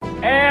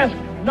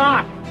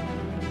not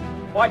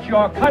what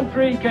your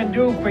country can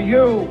do for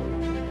you.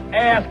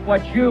 Ask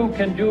what you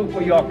can do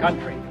for your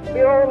country.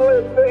 The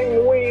only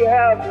thing we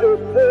have to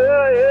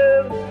fear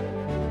is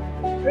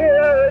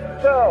fear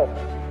itself.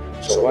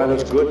 So while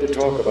it's good to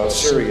talk about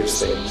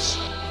serious things,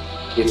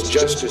 it's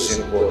just as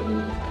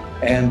important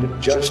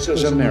and just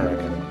as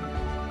American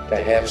to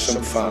have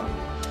some fun.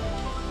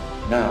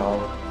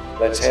 Now,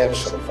 let's have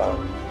some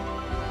fun.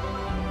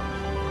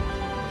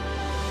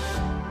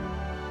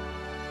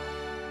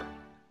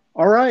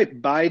 All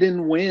right,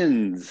 Biden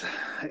wins.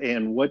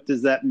 And what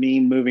does that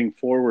mean moving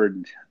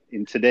forward?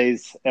 In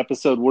today's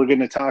episode, we're going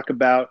to talk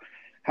about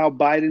how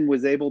Biden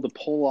was able to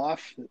pull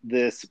off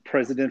this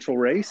presidential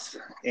race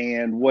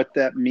and what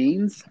that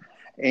means,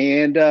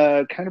 and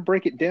kind of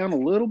break it down a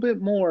little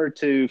bit more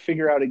to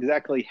figure out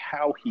exactly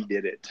how he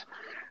did it.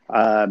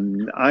 I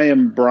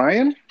am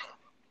Brian.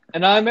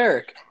 And I'm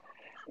Eric.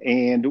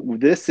 And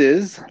this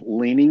is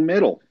Leaning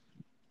Middle.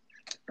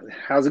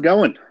 How's it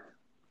going?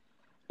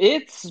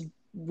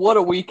 What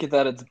a week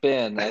that it's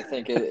been. I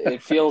think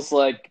it feels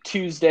like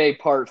Tuesday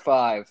part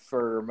 5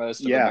 for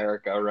most of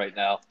America right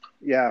now.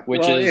 Yeah.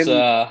 Which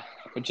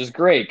is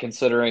great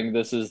considering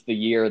this is the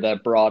year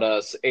that brought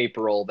us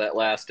April that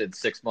lasted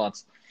 6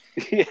 months.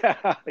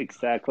 Yeah,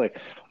 exactly.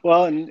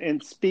 Well,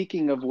 and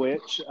speaking of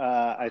which,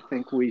 I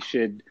think we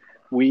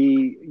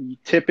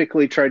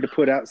typically try to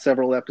put out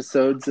several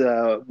episodes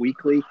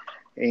weekly.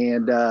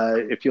 And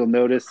if you'll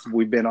notice,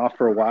 we've been off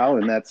for a while,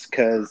 and that's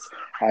because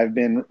I've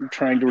been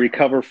trying to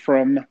recover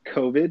from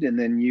COVID, and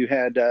then you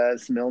had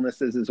some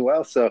illnesses as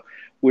well. So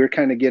we're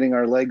kind of getting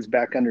our legs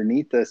back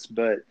underneath us.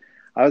 But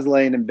I was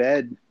laying in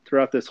bed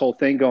throughout this whole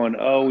thing going,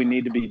 we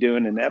need to be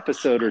doing an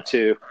episode or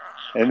two.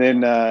 And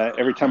then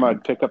every time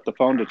I'd pick up the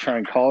phone to try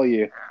and call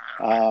you,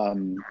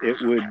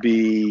 it would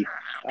be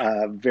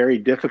very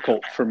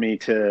difficult for me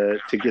to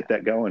get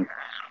that going.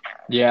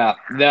 Yeah,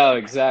 no,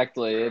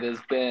 exactly. It has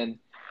been.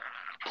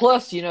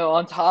 Plus,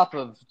 on top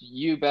of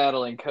you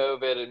battling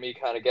COVID and me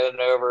kind of getting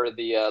over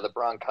the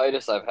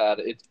bronchitis I've had,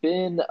 it's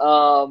been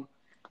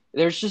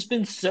there's just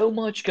been so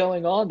much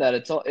going on that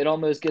it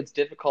almost gets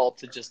difficult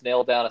to just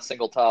nail down a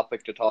single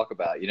topic to talk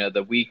about.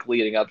 The week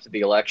leading up to the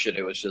election,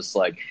 it was just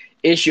like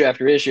issue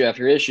after issue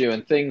after issue,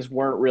 and things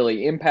weren't really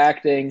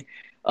impacting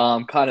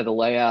kind of the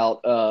layout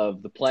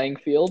of the playing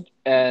field.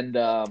 And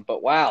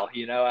but wow,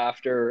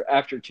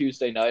 after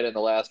Tuesday night and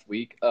the last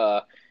week,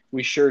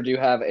 we sure do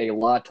have a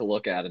lot to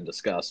look at and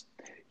discuss.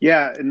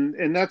 Yeah,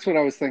 and that's what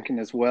I was thinking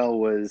as well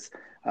was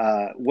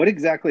what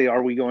exactly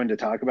are we going to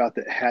talk about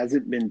that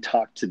hasn't been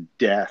talked to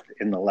death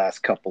in the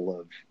last couple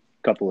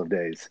of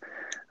days?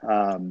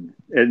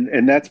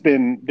 And that's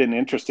been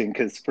interesting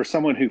because for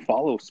someone who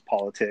follows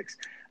politics,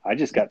 I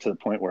just got to the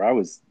point where I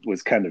was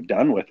kind of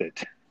done with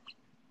it.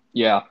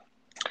 Yeah.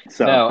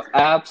 So no,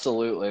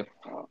 absolutely.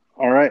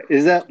 All right.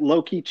 Is that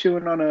Loki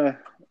chewing on a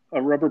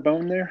rubber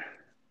bone there?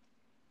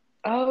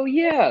 Oh,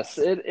 yes,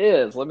 it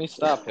is. Let me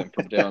stop him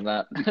from doing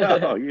that.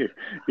 No,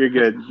 you're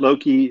good.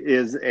 Loki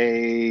is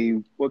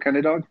what kind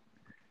of dog?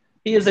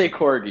 He is a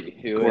Corgi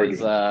who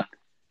is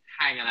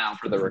hanging out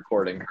for the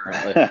recording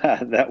currently.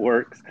 That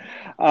works.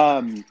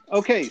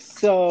 Okay,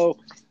 so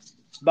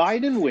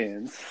Biden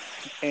wins,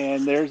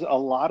 and there's a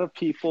lot of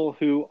people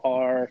who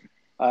are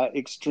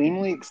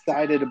extremely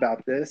excited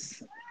about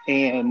this.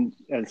 And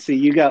see,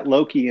 you got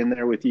Loki in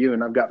there with you,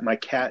 and I've got my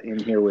cat in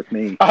here with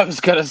me. I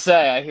was going to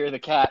say, I hear the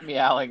cat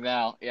meowing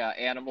now. Yeah,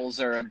 animals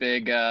are a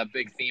big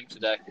theme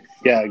today.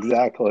 Yeah,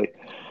 exactly.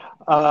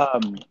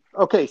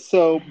 Okay,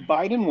 so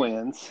Biden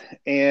wins,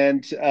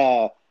 and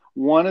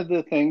one of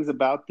the things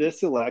about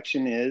this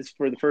election is,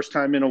 for the first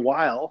time in a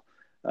while,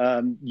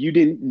 you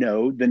didn't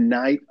know the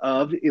night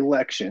of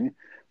election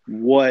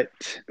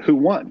who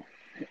won.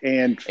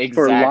 And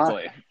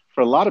exactly.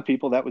 For a lot of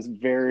people, that was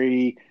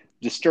very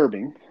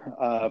disturbing.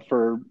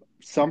 For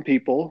some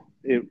people,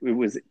 it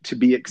was to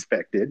be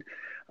expected.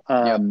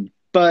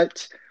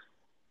 But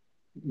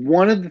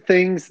one of the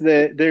things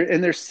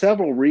there's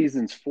several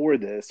reasons for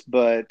this,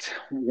 but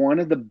one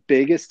of the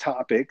biggest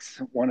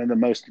topics, one of the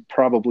most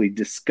probably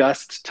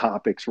discussed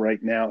topics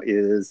right now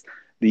is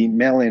the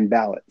mail-in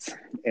ballots.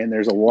 And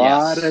there's a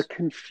lot of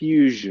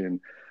confusion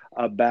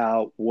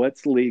about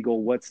what's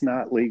legal, what's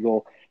not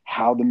legal,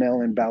 how the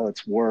mail-in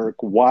ballots work,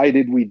 why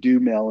did we do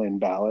mail-in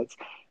ballots?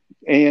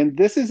 And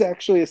this is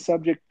actually a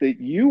subject that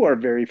you are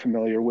very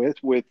familiar with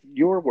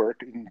your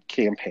work in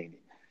campaigning.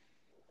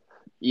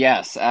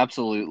 Yes,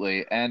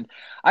 absolutely. And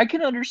I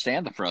can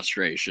understand the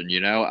frustration.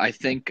 I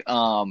think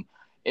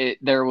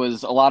there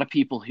was a lot of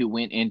people who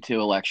went into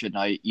election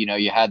night.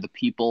 You had the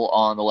people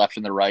on the left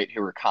and the right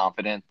who were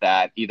confident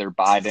that either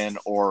Biden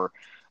or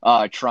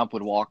Trump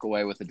would walk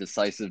away with a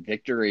decisive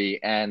victory.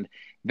 And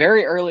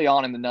very early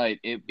on in the night,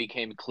 it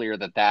became clear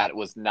that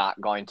was not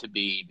going to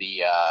be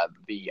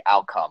the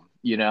outcome,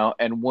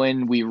 And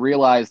when we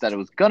realized that it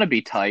was going to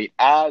be tight,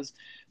 as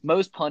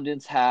most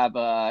pundits have,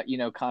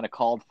 kind of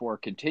called for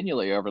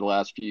continually over the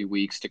last few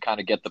weeks to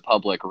kind of get the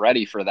public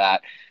ready for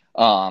that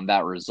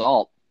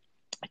result,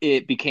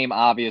 it became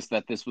obvious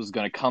that this was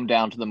going to come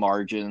down to the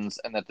margins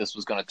and that this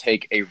was going to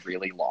take a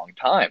really long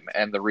time.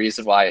 And the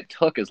reason why it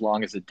took as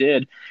long as it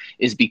did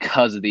is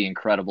because of the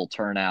incredible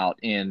turnout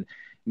in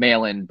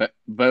mail-in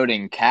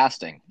voting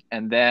casting.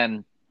 And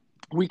then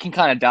we can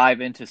kind of dive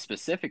into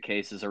specific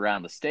cases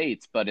around the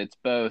states, but it's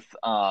both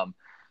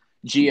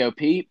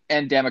GOP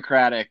and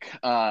Democratic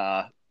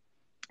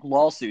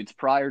lawsuits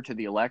prior to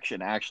the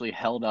election actually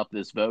held up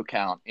this vote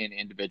count in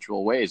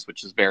individual ways,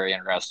 which is very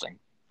interesting.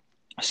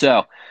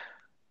 So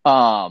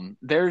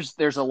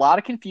there's a lot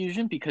of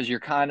confusion because you're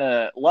kind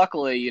of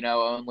luckily,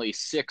 only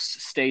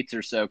 6 states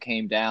or so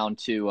came down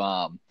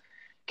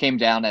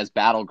as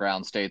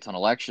battleground states on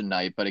election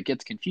night, but it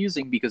gets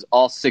confusing because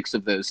all 6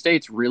 of those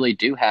states really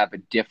do have a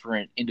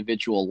different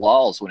individual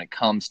laws when it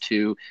comes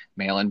to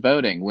mail-in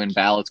voting, when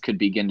ballots could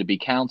begin to be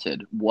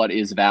counted, what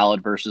is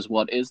valid versus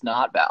what is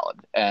not valid.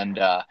 And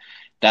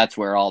that's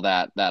where all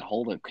that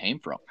holdup came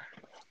from.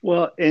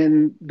 Well,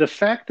 and the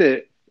fact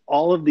that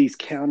all of these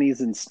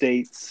counties and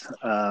states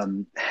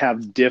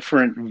have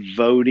different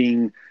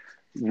voting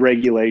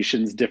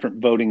regulations, different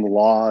voting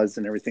laws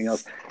and everything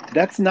else,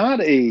 that's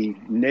not a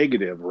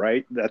negative,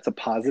 right? That's a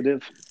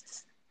positive.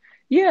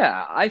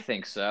 Yeah, I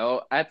think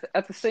so. At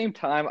the same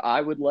time,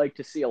 I would like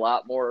to see a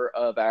lot more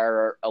of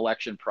our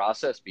election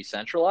process be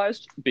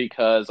centralized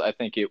because I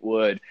think it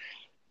would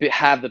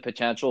have the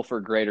potential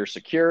for greater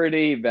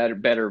security,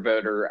 better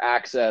voter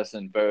access,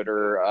 and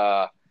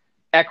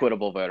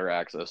equitable voter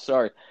access.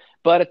 Sorry.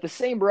 But at the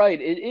same right,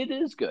 it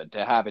is good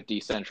to have it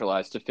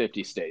decentralized to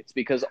 50 states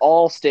because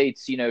all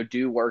states,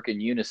 do work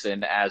in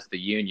unison as the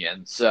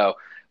union. So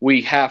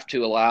we have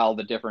to allow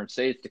the different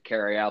states to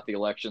carry out the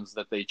elections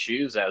that they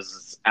choose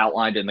as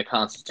outlined in the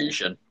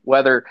Constitution.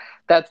 Whether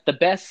that's the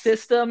best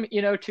system,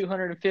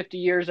 250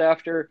 years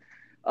after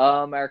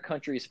our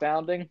country's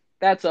founding,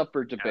 that's up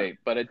for debate.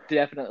 But it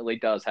definitely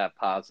does have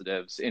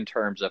positives in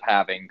terms of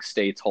having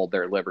states hold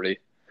their liberty.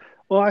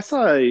 Well, I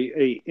saw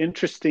a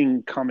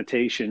interesting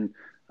commentation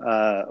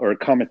or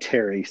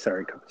commentary.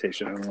 Sorry,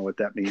 commentation. I don't know what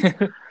that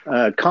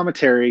means.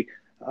 Commentary.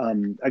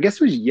 I guess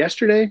it was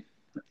yesterday,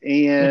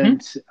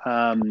 and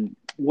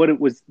what it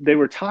was, they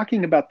were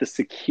talking about the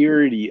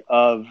security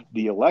of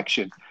the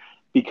election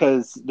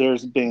because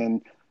there's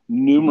been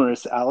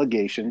numerous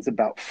allegations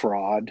about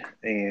fraud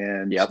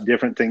and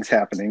different things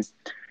happening.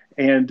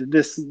 And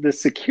the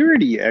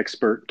security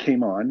expert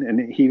came on,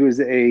 and he was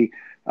a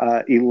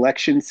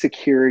election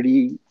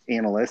security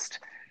analyst,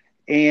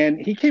 and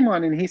he came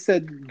on and he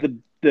said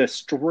the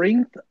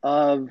strength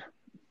of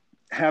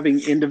having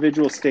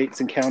individual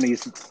states and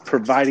counties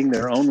providing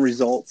their own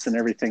results and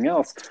everything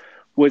else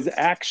was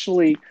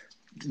actually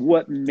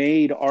what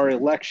made our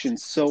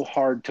elections so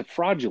hard to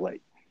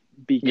fraudulate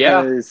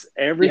because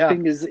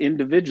everything is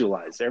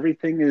individualized.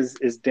 Everything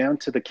is down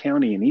to the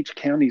county, and each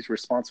county is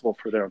responsible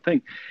for their own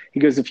thing. He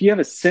goes, if you have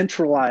a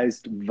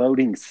centralized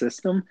voting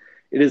system,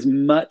 it is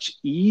much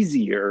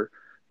easier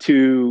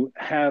to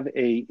have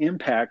a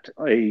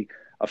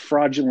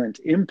fraudulent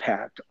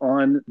impact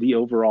on the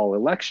overall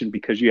election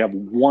because you have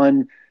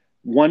one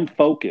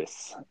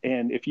focus.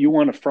 And if you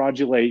want to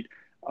fraudulate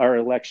our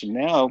election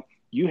now,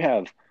 you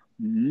have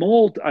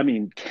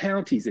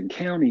counties and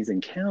counties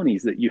and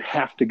counties that you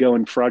have to go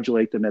and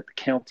fraudulate them at the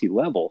county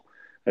level,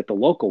 at the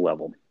local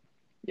level.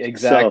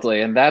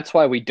 Exactly. And that's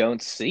why we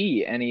don't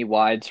see any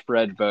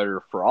widespread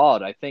voter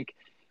fraud. I think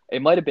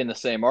it might have been the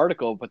same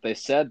article, but they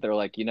said they're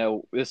like,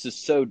 this is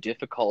so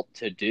difficult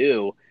to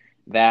do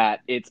that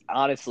it's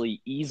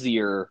honestly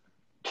easier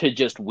to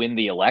just win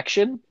the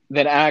election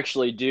than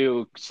actually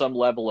do some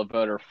level of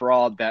voter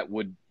fraud that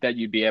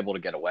you'd be able to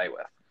get away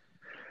with.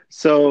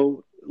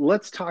 So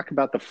let's talk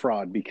about the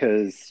fraud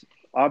because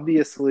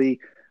obviously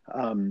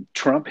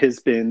Trump has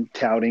been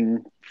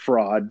touting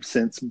fraud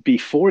since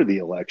before the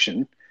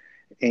election,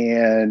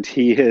 and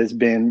he has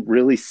been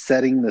really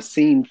setting the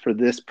scene for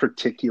this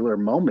particular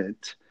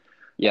moment.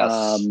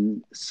 Yes.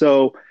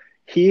 So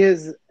he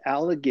has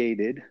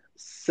allegated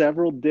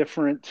several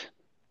different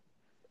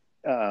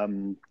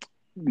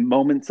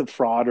moments of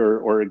fraud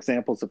or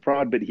examples of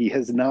fraud, but he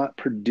has not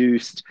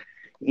produced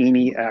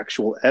any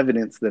actual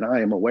evidence that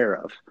I am aware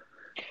of.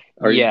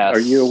 Are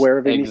you aware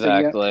of anything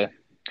exactly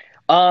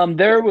yet?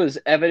 There was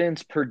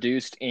evidence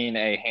produced in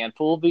a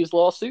handful of these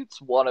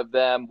lawsuits. One of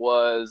them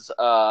was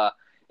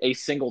a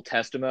single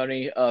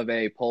testimony of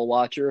a poll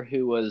watcher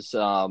who was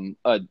a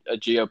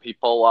GOP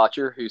poll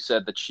watcher who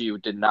said that she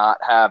did not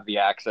have the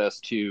access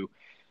to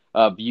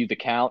view the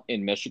count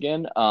in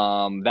Michigan.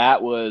 That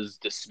was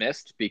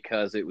dismissed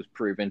because it was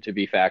proven to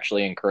be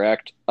factually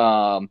incorrect.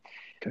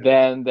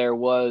 Then there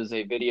was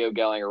a video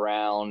going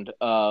around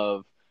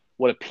of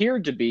what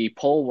appeared to be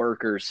poll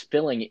workers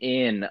filling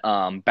in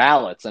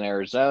ballots in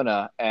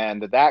Arizona,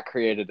 and that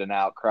created an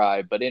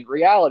outcry. But in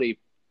reality,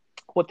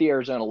 what the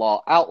Arizona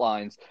law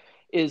outlines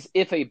is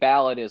if a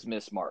ballot is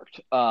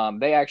mismarked,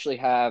 they actually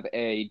have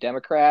a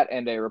Democrat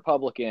and a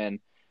Republican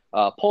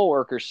poll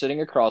workers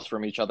sitting across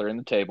from each other in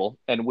the table,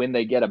 and when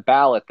they get a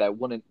ballot that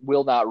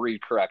will not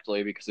read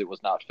correctly because it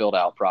was not filled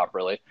out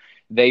properly,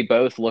 they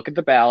both look at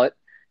the ballot,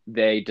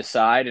 They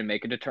decide and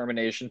make a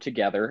determination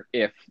together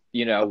if,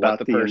 about what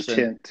the person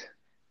intent.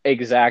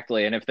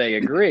 exactly. And if they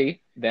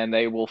agree, then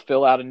they will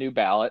fill out a new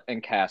ballot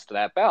and cast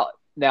that ballot.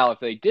 Now, if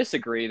they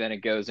disagree, then it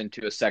goes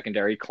into a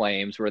secondary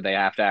claims where they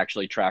have to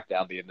actually track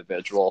down the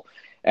individual.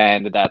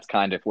 And that's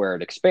kind of where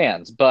it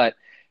expands. But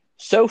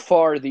so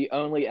far, the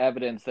only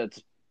evidence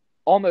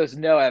almost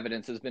no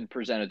evidence has been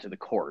presented to the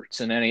courts,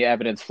 and any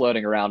evidence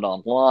floating around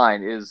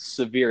online is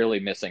severely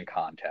missing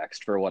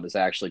context for what is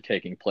actually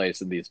taking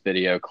place in these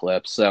video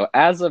clips. So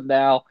as of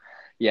now,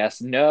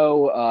 yes,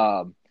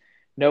 no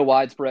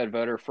widespread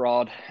voter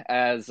fraud,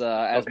 as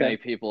many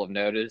people have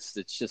noticed.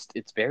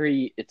 It's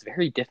very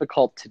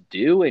difficult to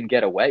do and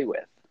get away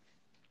with.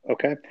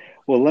 Okay.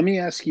 Well, let me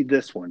ask you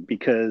this one,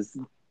 because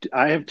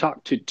I have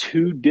talked to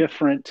two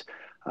different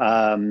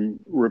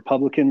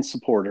Republican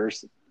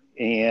supporters,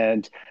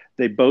 and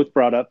they both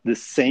brought up the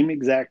same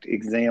exact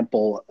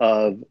example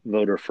of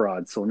voter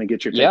fraud. So let me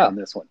get your take on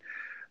this one.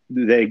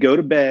 They go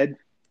to bed,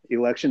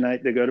 election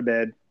night, they go to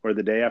bed, or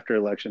the day after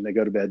election, they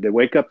go to bed. They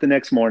wake up the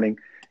next morning,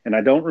 and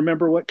I don't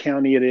remember what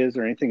county it is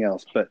or anything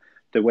else, but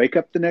they wake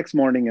up the next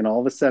morning and all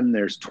of a sudden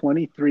there's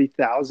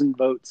 23,000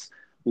 votes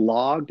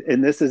logged.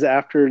 And this is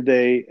after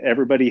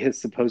everybody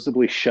has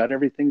supposedly shut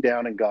everything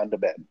down and gone to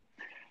bed.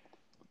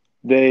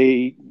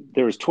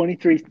 There was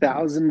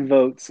 23,000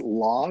 votes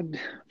logged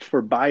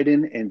for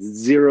Biden and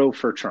 0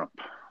 for Trump.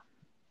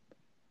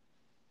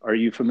 Are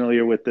you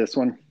familiar with this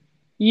one?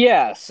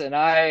 Yes, and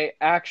I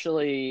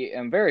actually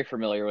am very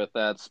familiar with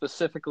that.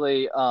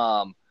 Specifically,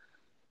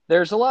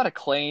 there's a lot of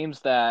claims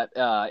that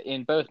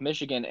in both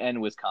Michigan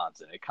and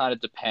Wisconsin, it kind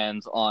of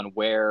depends on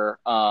where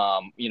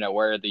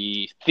where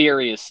the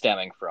theory is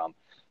stemming from.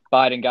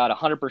 Biden got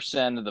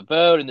 100% of the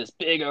vote in this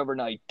big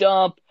overnight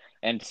dump,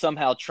 and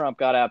somehow Trump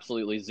got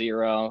absolutely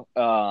 0.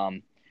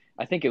 I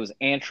think it was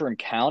Antrim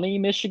County,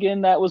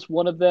 Michigan, that was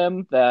one of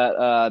them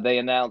that they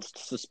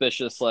announced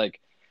suspicious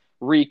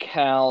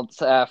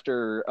recounts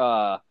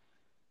after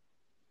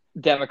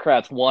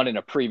Democrats won in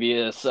a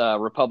previous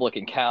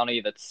Republican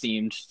county that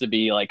seemed to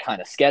be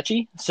kind of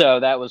sketchy. So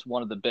that was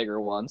one of the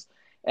bigger ones.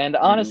 And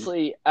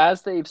honestly,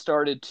 as they've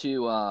started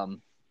to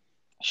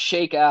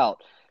shake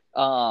out,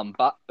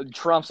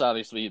 Trump's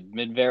obviously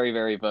been very,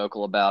 very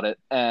vocal about it.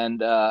 And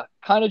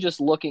kind of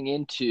just looking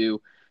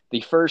into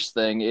the first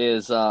thing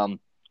is a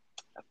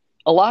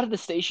lot of the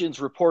stations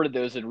reported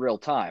those in real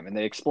time, and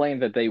they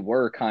explained that they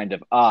were kind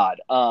of odd.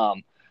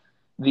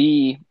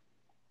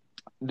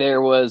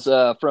 There was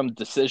from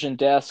Decision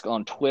Desk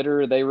on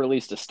Twitter, they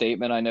released a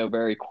statement, I know,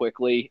 very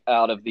quickly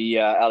out of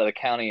the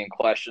county in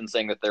question,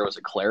 saying that there was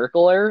a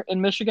clerical error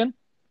in Michigan,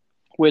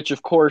 which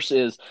of course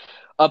is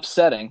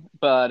upsetting,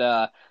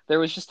 but there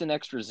was just an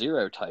extra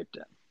 0 typed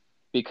in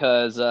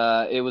because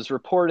it was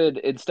reported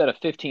instead of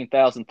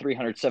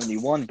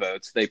 15,371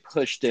 votes, they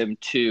pushed him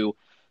to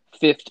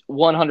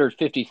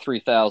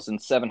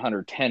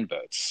 153,710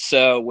 votes.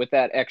 So with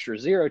that extra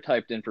 0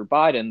 typed in for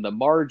Biden, the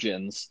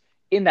margins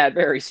in that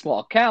very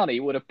small county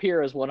would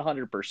appear as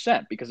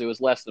 100% because it was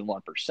less than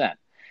 1%.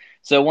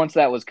 So once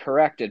that was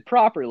corrected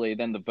properly,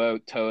 then the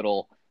vote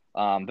total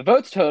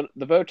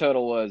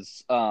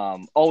was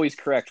always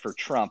correct for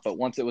Trump, but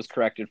once it was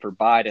corrected for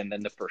Biden,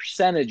 then the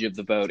percentage of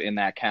the vote in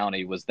that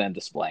county was then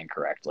displaying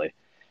correctly.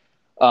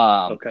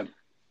 Okay.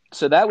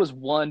 So that was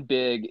one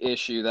big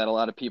issue that a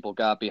lot of people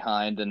got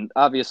behind, and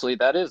obviously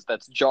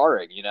that's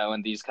jarring,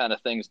 and these kind of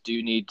things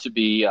do need to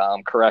be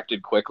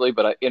corrected quickly.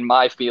 But in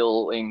my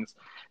feelings,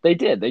 they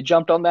did. They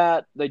jumped on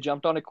that. They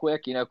jumped on it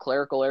quick.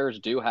 Clerical errors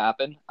do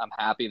happen. I'm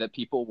happy that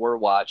people were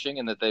watching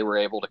and that they were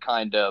able to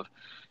kind of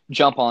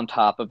jump on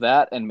top of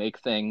that and make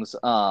things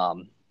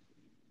kind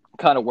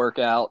of work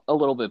out a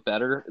little bit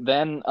better.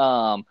 Then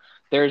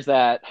there's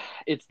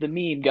it's the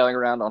meme going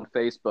around on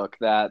Facebook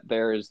that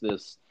there is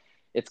this,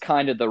 it's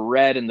kind of the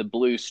red and the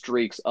blue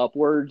streaks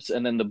upwards,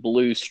 and then the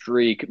blue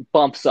streak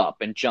bumps up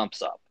and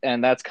jumps up.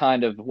 And that's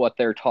kind of what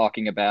they're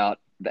talking about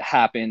that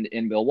happened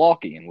in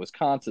Milwaukee and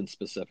Wisconsin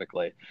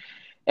specifically.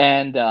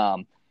 And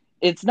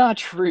it's not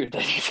true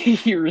that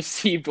he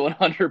received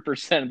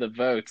 100% of the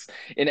votes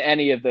in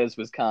any of those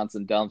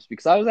Wisconsin dumps,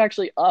 because I was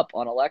actually up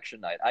on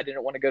election night. I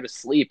didn't want to go to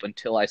sleep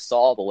until I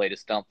saw the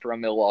latest dump from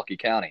Milwaukee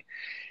County.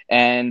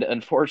 And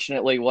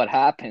unfortunately, what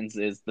happens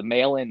is the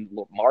mail-in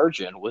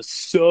margin was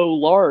so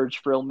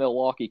large for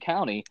Milwaukee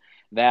County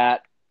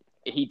that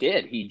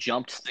he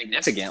jumped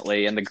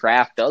significantly. And the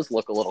graph does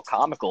look a little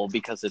comical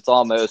because it's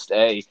almost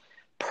a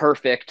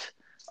perfect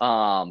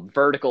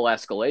vertical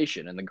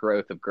escalation in the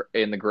growth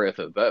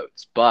of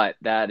votes. But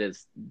that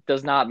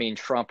does not mean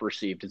Trump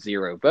received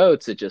 0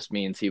 votes. It just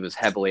means he was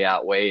heavily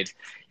outweighed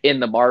in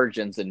the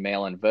margins in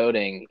mail-in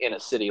voting in a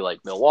city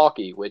like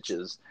Milwaukee, which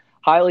is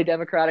highly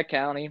Democratic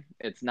county.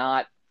 It's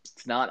not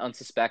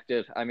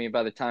unsuspected. I mean,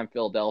 by the time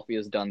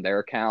Philadelphia's done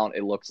their count,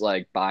 it looks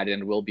like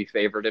Biden will be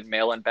favored in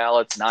mail-in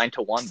ballots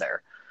 9-1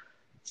 there.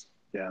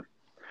 Yeah.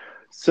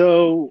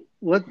 So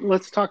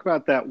let's talk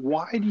about that.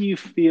 Why do you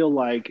feel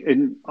like,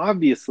 and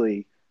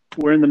obviously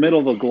we're in the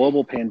middle of a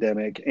global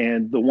pandemic,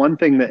 and the one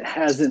thing that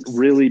hasn't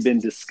really been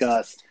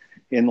discussed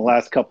in the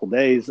last couple of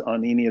days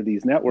on any of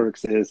these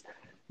networks is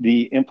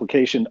the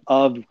implication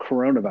of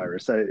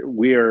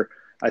coronavirus.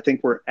 I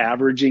think we're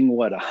averaging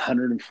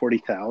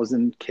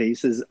 140,000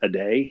 cases a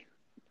day.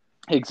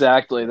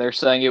 Exactly. They're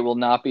saying it will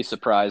not be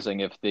surprising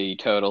if the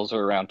totals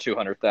are around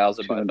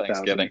 200,000 by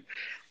Thanksgiving.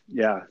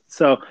 Yeah.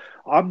 So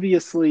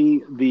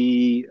obviously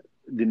the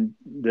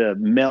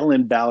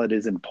mail-in ballot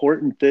is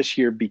important this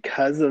year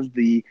because of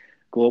the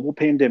global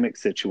pandemic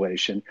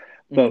situation.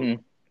 But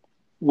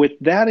with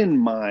that in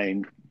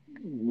mind,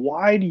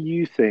 why do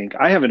you think,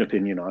 I have an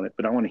opinion on it,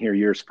 but I want to hear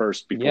yours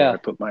first before I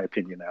put my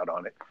opinion out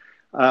on it.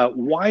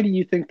 Why do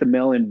you think the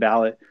mail-in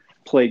ballot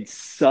played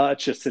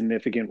such a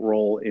significant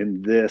role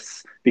in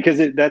this?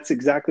 Because that's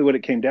exactly what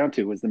it came down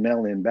to, was the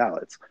mail-in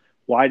ballots.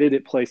 Why did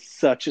it play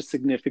such a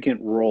significant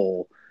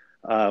role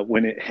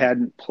when it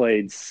hadn't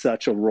played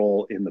such a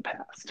role in the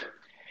past?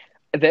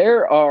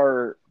 There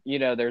are,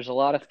 there's a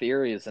lot of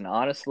theories. And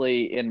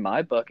honestly, in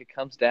my book, it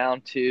comes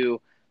down to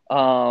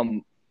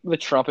the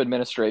Trump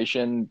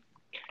administration.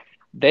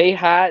 They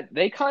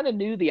kind of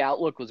knew the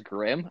outlook was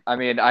grim. I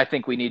mean, I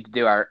think we need to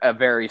do a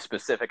very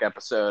specific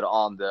episode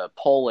on the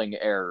polling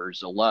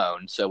errors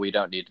alone, so we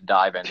don't need to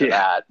dive into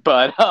that.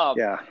 But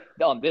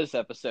on this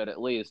episode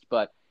at least.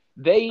 But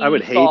I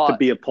would hate to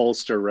be a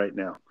pollster right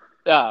now.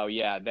 Oh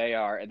yeah, they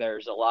are.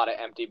 There's a lot of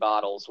empty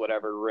bottles,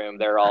 whatever room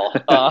they're all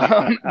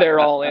they're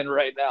all in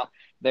right now.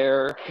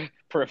 Their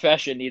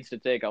profession needs to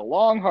take a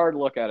long, hard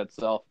look at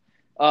itself.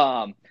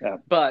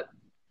 But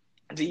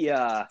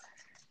the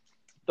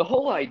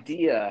whole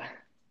idea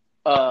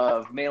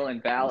of mail-in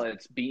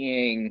ballots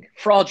being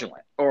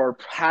fraudulent or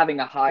having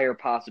a higher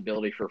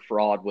possibility for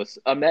fraud was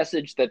a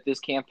message that this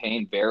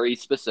campaign very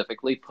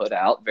specifically put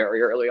out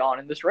very early on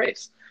in this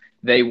race.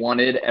 They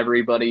wanted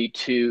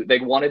they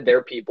wanted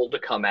their people to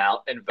come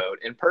out and vote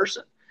in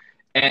person.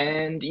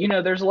 And,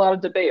 there's a lot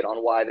of debate on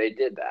why they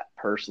did that.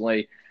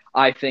 Personally,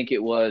 I think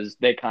it was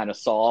they kind of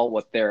saw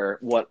what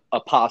a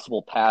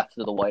possible path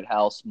to the White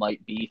House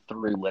might be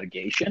through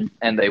litigation,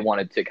 and they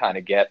wanted to kind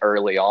of get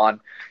early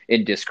on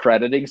in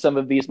discrediting some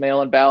of these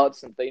mail-in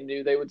ballots, and they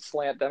knew they would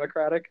slant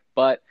Democratic.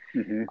 But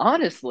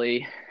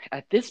honestly,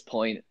 at this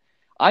point,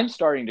 I'm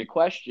starting to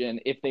question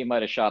if they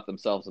might have shot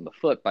themselves in the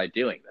foot by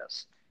doing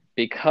this,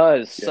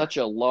 because such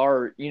a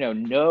large,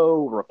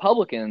 no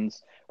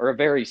Republicans, or a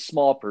very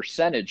small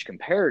percentage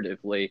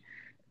comparatively,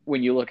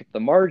 when you look at the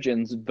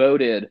margins,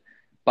 voted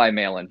by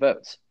mail-in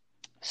votes.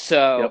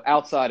 So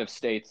outside of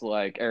states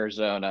like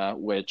Arizona,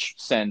 which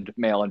send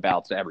mail-in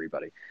ballots to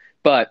everybody.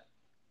 But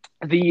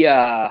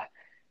the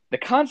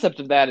concept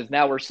of that is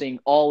now we're seeing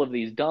all of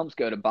these dumps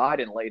go to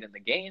Biden late in the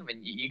game.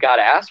 And you got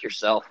to ask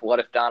yourself, what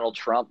if Donald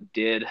Trump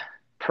did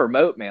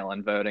promote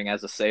mail-in voting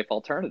as a safe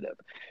alternative?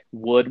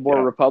 Would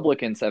more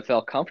Republicans have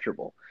felt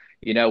comfortable?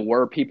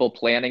 Were people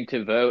planning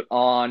to vote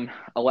on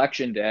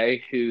election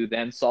day who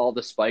then saw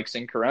the spikes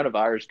in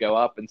coronavirus go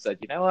up and said,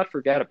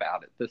 forget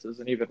about it. This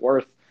isn't even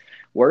worth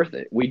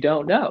it. We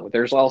don't know.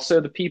 There's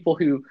also the people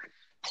who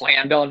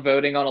planned on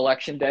voting on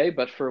election day,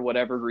 but for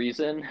whatever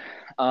reason,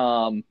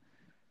 weren't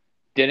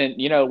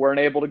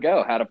able to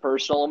go, had a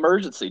personal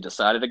emergency,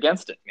 decided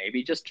against it,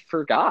 maybe just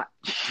forgot.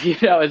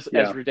 As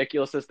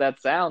ridiculous as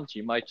that sounds,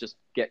 you might just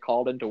get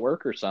called into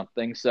work or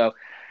something. So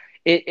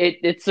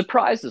it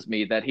surprises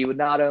me that he would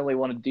not only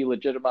want to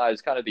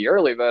delegitimize kind of the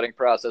early voting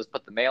process,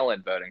 but the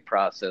mail-in voting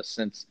process,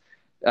 since,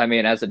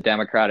 as a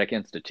democratic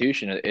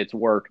institution, it's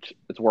worked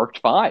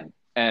fine.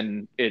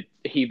 And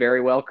he very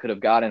well could have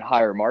gotten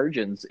higher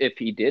margins if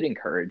he did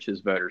encourage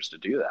his voters to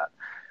do that.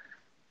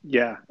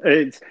 Yeah,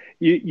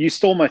 you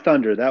stole my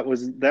thunder. That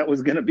was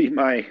going to be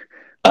my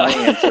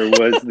answer.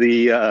 Was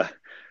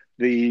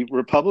the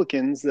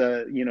Republicans,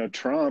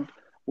 Trump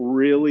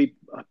really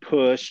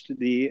pushed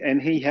and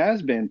he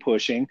has been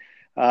pushing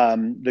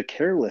the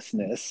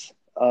carelessness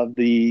of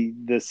the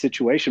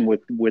situation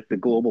with the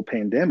global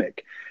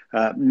pandemic,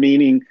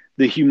 meaning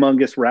the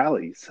humongous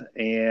rallies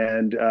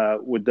and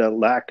with the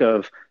lack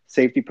of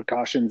safety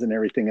precautions and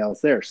everything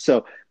else there.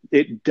 So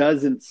it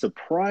doesn't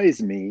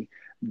surprise me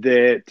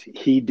that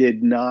he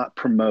did not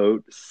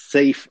promote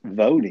safe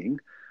voting,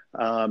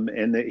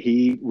 and that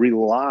he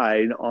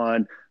relied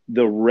on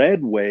the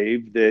red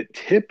wave that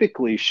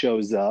typically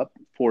shows up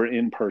for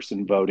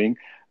in-person voting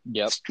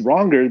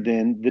stronger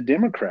than the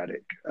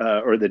Democratic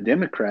or the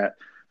Democrat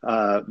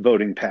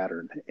voting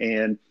pattern.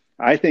 And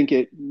I think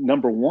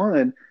number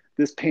one,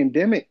 this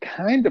pandemic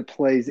kind of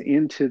plays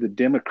into the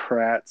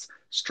Democrats'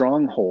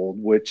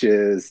 stronghold, which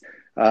is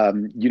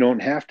you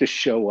don't have to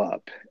show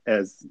up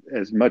as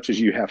much as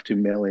you have to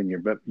mail in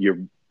your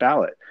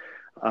ballot.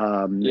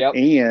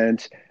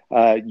 And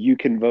you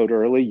can vote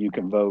early, you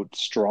can vote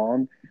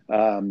strong.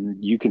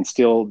 You can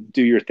still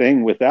do your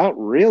thing without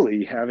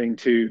really having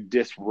to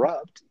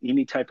disrupt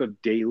any type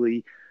of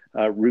daily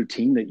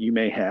routine that you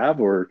may have,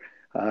 or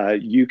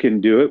you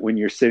can do it when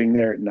you're sitting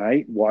there at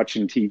night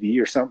watching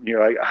TV or something.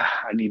 You're like,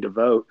 I need to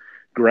vote.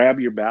 Grab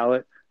your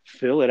ballot,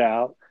 fill it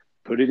out,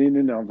 put it in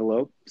an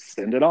envelope,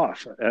 send it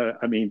off.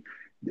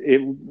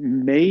 It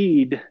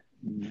made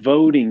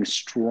voting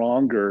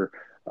stronger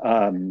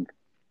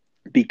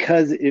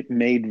because it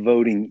made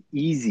voting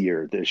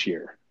easier this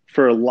year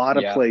for a lot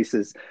of Yeah.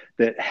 places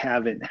that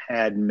haven't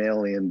had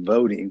mail-in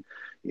voting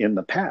in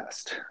the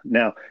past.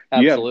 Now,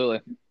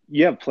 Absolutely.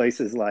 you have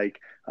places like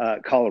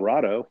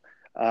Colorado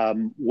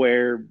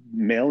where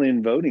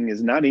mail-in voting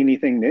is not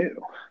anything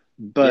new.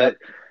 But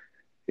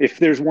if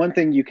there's one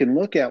thing you can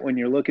look at when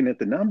you're looking at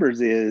the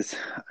numbers is,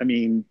 I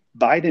mean,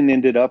 Biden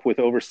ended up with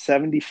over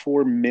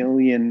 74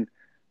 million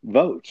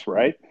votes,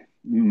 right?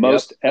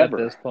 Most ever.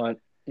 At this point.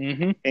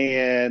 Mm-hmm.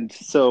 And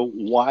so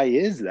why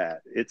is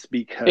that? It's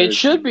because It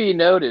should be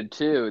noted,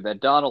 too, that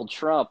Donald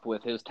Trump,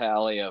 with his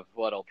tally of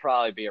what'll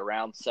probably be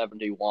around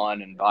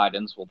 71 and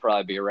Biden's will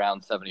probably be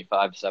around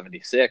 75,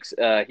 76,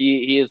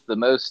 he is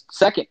the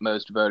second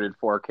most voted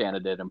for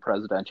candidate in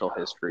presidential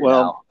history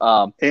now.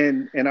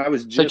 And I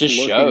was just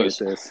looking at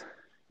this.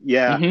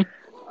 Yeah.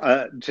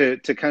 Mm-hmm.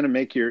 To kind of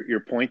make your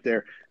point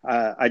there,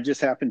 I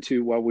just happened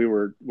to, while we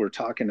were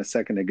talking a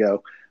second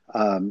ago,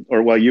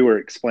 or while you were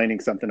explaining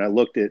something, I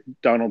looked at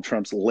Donald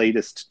Trump's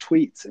latest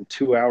tweets, and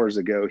 2 hours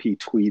ago he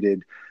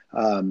tweeted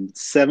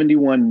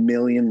 71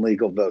 million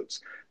legal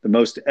votes, the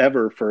most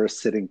ever for a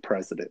sitting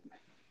president.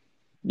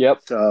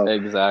 Yep. So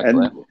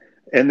exactly.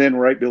 And then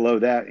right below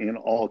that, in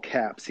all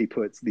caps, he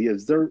puts, the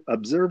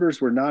observers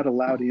were not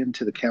allowed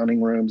into the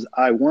counting rooms.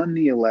 I won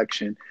the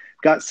election,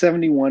 got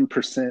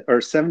 71%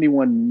 or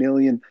 71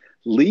 million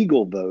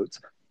legal votes.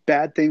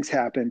 Bad things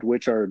happened,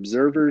 which our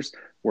observers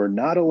were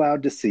not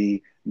allowed to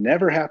see.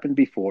 Never happened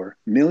before.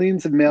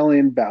 Millions of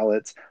mail-in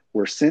ballots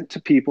were sent to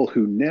people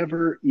who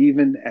never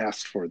even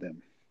asked for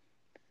them.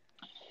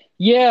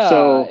 Yeah.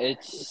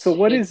 So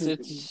what do you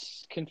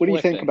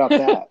think about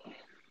that?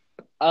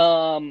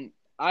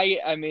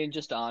 I mean,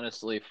 just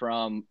honestly,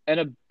 and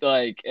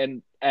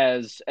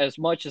as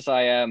much as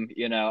I am,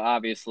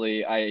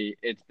 obviously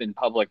it's been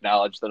public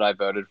knowledge that I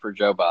voted for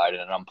Joe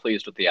Biden, and I'm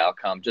pleased with the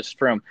outcome. Just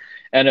from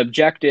an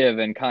objective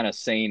and kind of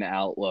sane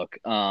outlook,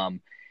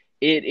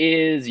 it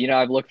is,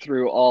 I've looked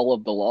through all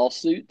of the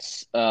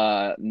lawsuits.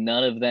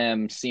 None of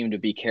them seem to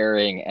be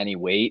carrying any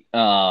weight,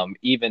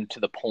 even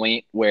to the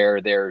point where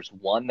there's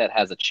one that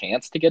has a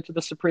chance to get to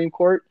the Supreme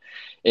Court.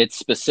 It's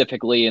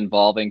specifically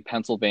involving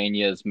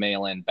Pennsylvania's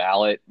mail-in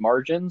ballot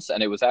margins,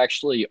 and it was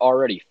actually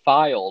already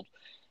filed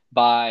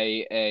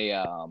by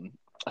a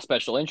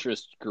special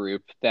interest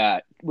group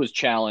that was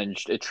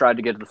challenged. It tried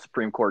to get to the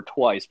Supreme Court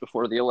twice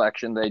before the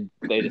election.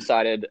 They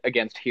decided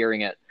against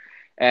hearing it,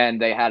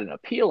 and they had an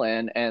appeal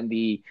in, and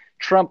the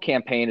Trump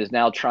campaign is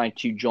now trying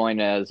to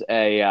join as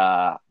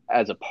a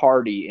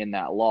party in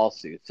that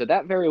lawsuit. So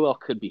that very well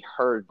could be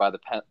heard by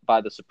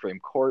the Supreme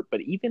Court.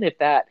 But even if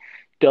that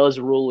does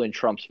rule in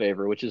Trump's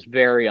favor, which is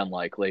very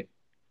unlikely,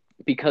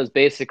 because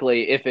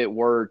basically if it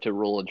were to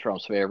rule in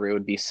Trump's favor, it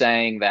would be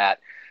saying that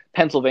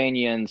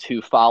Pennsylvanians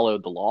who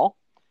followed the law,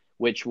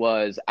 which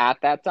was at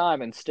that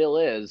time and still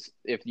is,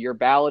 if your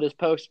ballot is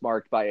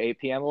postmarked by 8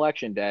 p.m.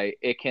 election day,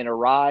 it can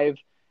arrive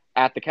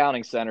at the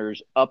counting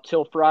centers up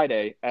till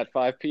Friday at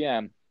 5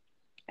 p.m.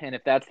 And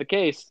if that's the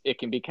case, it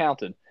can be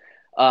counted.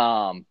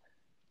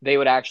 They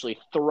would actually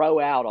throw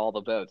out all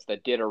the votes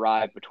that did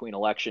arrive between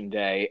election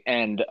day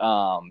and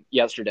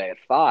yesterday at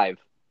 5,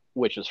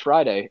 which is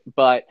Friday.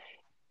 But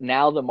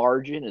now the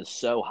margin is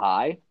so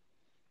high,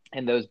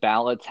 and those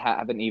ballots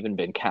haven't even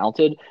been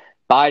counted.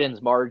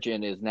 Biden's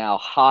margin is now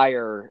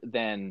higher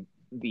than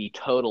the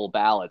total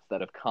ballots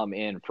that have come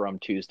in from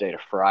Tuesday to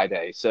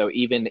Friday. So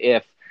even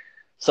if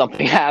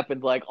something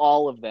happened, like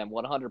all of them,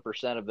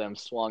 100% of them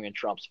swung in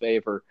Trump's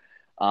favor,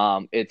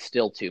 it's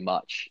still too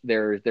much.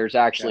 There's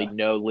actually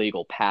no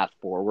legal path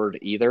forward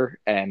either.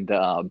 And,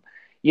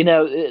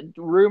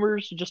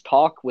 rumors, just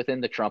talk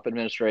within the Trump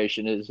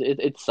administration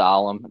it's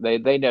solemn.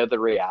 They know the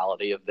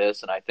reality of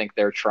this, and I think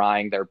they're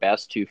trying their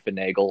best to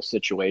finagle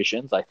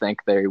situations. I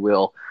think they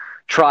will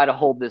try to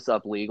hold this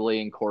up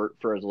legally in court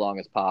for as long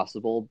as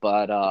possible.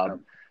 But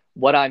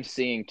what I'm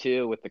seeing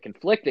too with the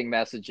conflicting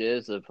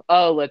messages of,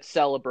 oh, let's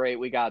celebrate,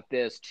 we got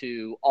this,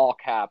 to all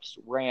caps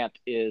rant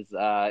is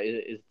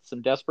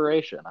some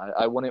desperation.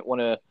 I wouldn't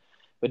want to,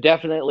 but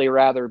definitely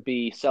rather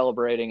be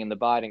celebrating in the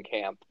Biden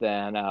camp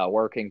than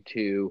working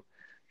to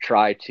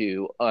try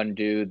to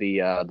undo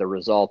the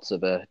results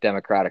of a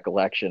Democratic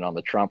election on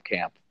the Trump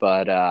camp.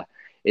 But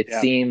it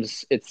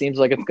seems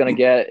like it's going to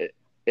get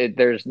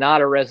there's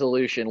not a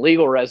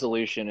legal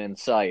resolution in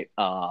sight.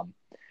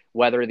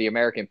 Whether the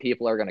American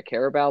people are going to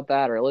care about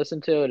that or listen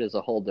to it is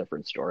a whole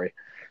different story.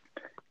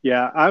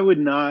 Yeah, I would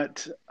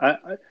not.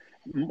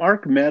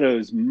 Mark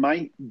Meadows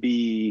might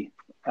be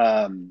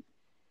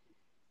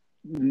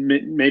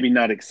maybe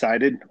not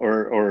excited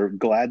or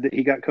glad that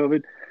he got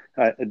COVID.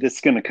 This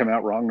is going to come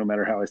out wrong no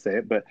matter how I say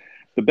it. But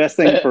the best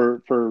thing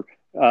for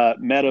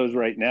Meadows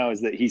right now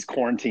is that he's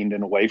quarantined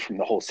and away from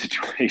the whole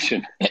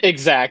situation.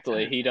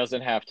 Exactly. He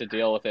doesn't have to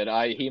deal with it.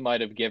 He might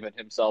have given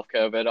himself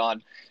COVID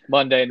on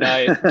Monday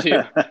night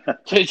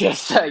to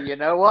just say, you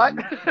know what?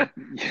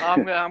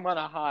 I'm going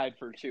to hide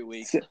for 2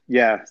 weeks.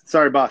 Yeah.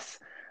 Sorry, boss.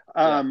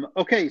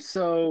 Okay.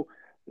 So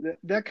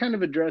that kind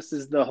of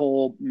addresses the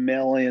whole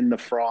mail-in, the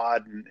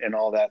fraud and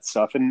all that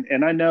stuff.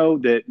 And I know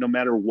that no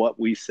matter what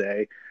we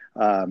say,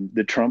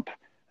 the Trump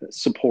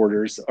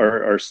supporters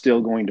are still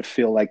going to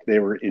feel like they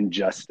were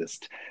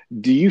injusticed.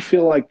 Do you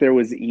feel like there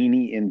was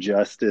any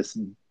injustice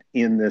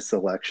in this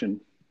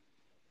election?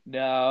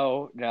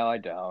 No, I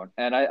don't.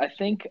 And I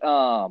think,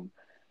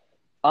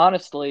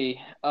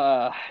 honestly,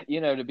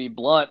 to be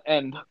blunt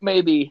and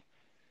maybe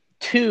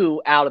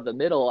too out of the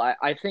middle,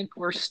 I think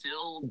we're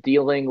still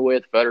dealing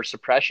with voter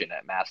suppression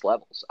at mass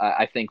levels.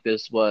 I think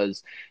this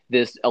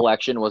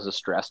election was a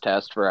stress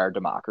test for our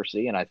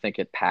democracy, and I think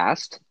it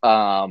passed.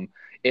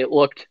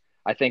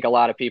 I think a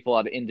lot of people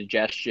had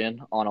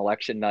indigestion on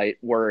election night,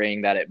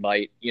 worrying that it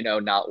might,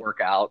 not work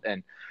out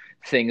and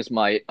things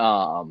might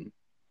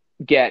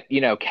get,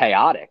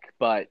 chaotic.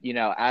 But,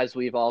 as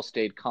we've all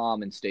stayed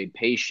calm and stayed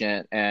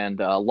patient, and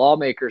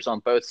lawmakers on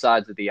both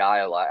sides of the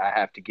aisle, I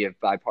have to give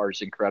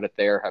bipartisan credit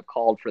there, have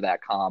called for that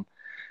calm,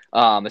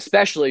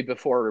 especially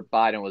before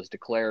Biden was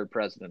declared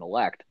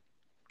president-elect.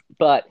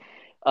 But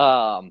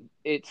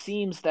it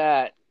seems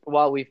that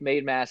while we've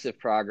made massive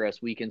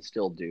progress, we can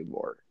still do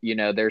more.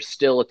 There's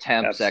still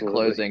attempts at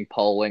closing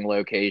polling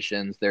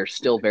locations. There's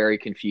still very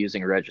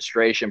confusing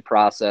registration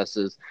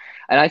processes.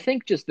 And I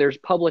think just there's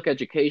public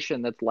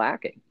education that's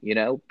lacking,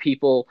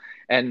 people,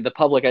 and the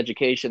public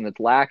education that's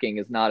lacking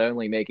is not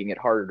only making it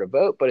harder to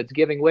vote, but it's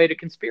giving way to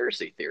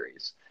conspiracy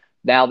theories.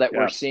 Now that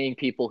we're seeing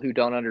people who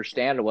don't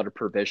understand what a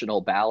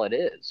provisional ballot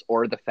is,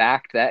 or the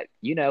fact that,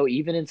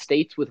 even in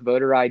states with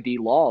voter ID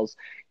laws,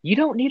 you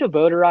don't need a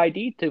voter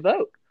ID to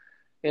vote.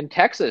 In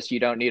Texas, you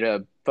don't need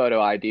a photo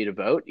ID to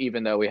vote,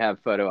 even though we have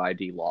photo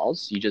ID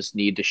laws. You just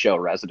need to show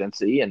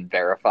residency and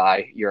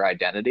verify your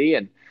identity,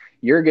 and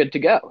you're good to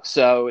go.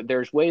 So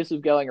there's ways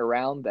of going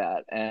around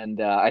that. And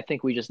I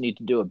think we just need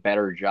to do a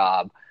better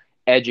job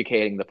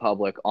educating the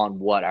public on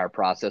what our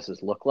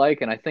processes look like.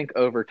 And I think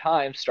over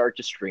time, start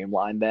to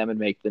streamline them and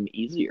make them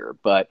easier.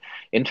 But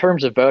in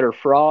terms of voter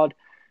fraud,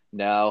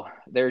 no,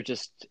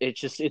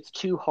 it's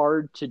too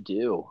hard to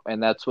do.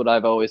 And that's what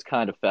I've always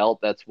kind of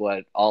felt. That's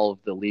what all of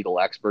the legal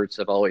experts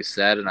have always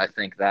said. And I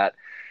think that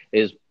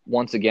is,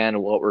 once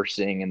again, what we're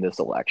seeing in this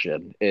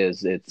election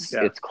is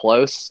it's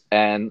close,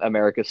 and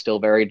America's still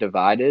very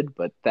divided,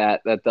 but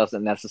that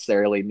doesn't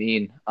necessarily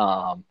mean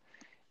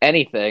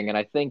anything. And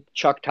I think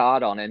Chuck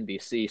Todd on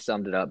NBC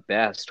summed it up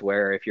best,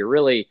 where if you're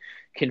really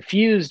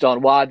confused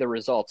on why the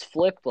results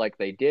flipped like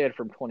they did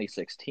from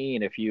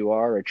 2016, if you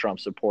are a Trump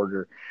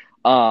supporter,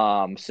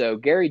 so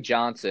Gary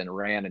Johnson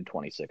ran in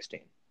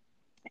 2016,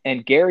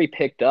 and Gary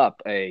picked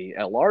up a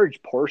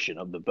large portion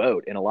of the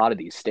vote in a lot of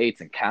these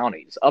states and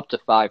counties, up to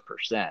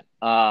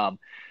 5%.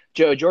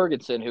 Joe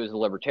Jorgensen, who was a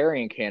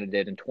Libertarian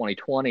candidate in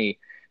 2020,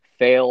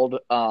 failed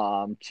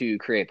to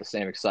create the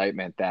same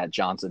excitement that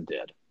Johnson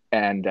did.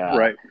 And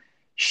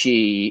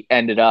she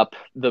ended up,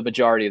 the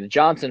majority of the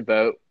Johnson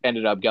vote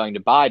ended up going to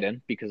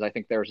Biden, because I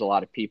think there was a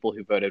lot of people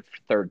who voted for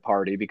third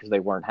party because they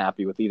weren't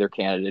happy with either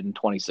candidate in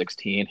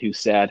 2016, who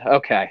said,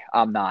 okay,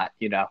 I'm not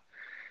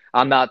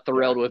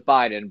thrilled with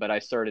Biden, but I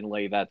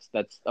certainly, that's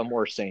a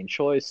more sane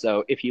choice.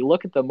 So if you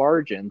look at the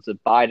margins of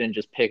Biden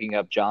just picking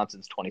up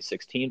Johnson's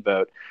 2016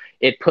 vote,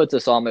 it puts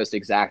us almost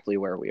exactly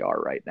where we are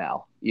right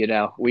now.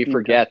 We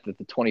forget that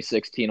the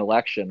 2016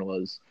 election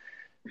was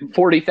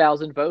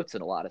 40,000 votes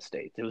in a lot of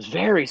states. It was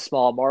very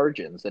small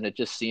margins, and it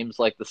just seems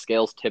like the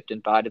scales tipped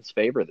in Biden's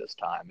favor this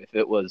time. If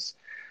it was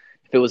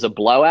a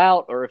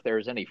blowout, or if there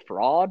was any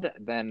fraud,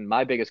 then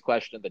my biggest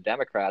question to the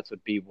Democrats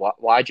would be,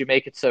 why'd you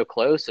make it so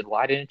close, and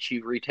why didn't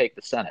you retake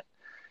the Senate?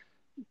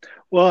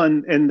 Well,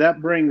 and that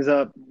brings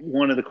up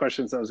one of the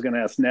questions I was going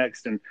to ask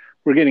next, and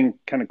we're getting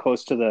kind of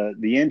close to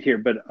the end here,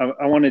 but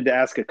I wanted to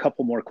ask a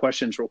couple more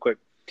questions real quick.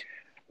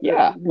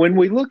 Yeah. When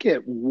we look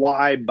at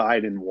why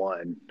Biden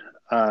won,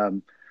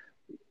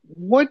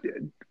 what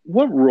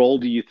role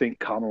do you think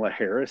Kamala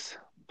Harris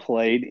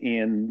played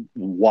in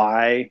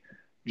why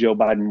Joe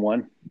Biden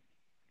won?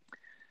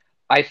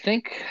 I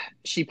think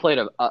she played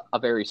a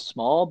very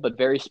small but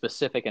very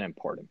specific and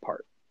important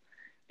part.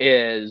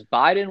 Is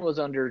Biden was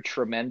under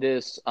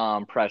tremendous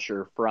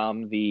pressure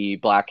from the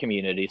Black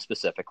community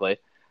specifically.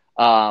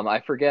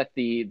 I forget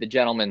the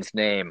gentleman's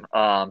name,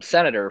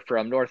 senator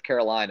from North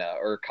Carolina,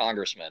 or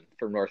congressman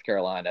from North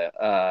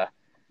Carolina.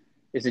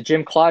 Is it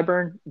Jim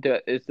Clyburn?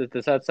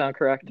 Does that sound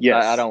correct?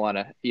 Yes. I don't want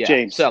to. Yeah.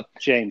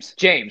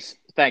 James.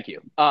 Thank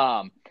you.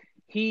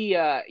 He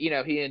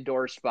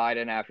endorsed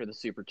Biden after the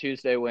Super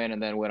Tuesday win,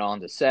 and then went on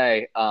to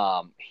say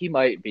he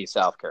might be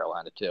South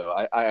Carolina too.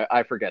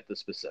 I forget the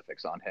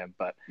specifics on him,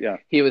 but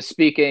he was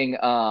speaking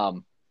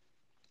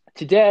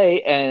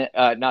today,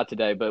 and not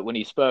today, but when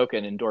he spoke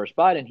and endorsed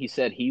Biden, he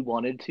said he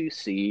wanted to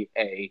see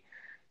a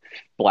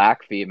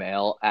Black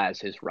female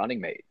as his running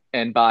mate.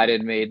 And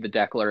Biden made the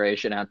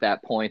declaration at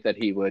that point that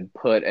he would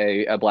put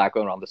a Black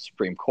woman on the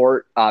Supreme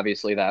Court.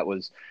 Obviously, that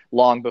was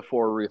long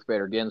before Ruth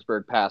Bader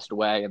Ginsburg passed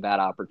away, and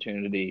that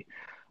opportunity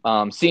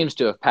seems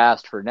to have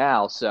passed for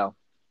now. So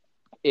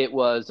it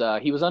was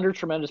he was under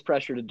tremendous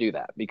pressure to do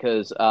that,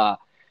 because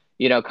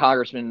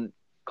Congressman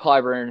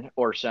Clyburn,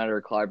 or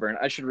Senator Clyburn,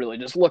 I should really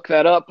just look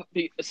that up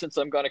since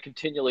I'm going to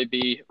continually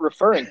be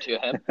referring to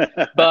him.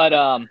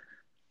 But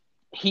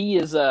he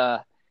is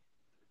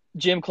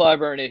Jim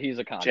Clyburn, he's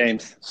a congressman.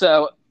 James.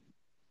 So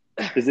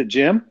Is it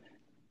Jim?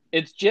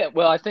 it's Jim.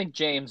 Well, I think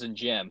James and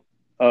Jim.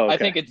 Oh, okay. I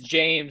think it's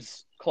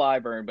James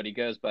Clyburn, but he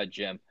goes by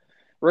Jim.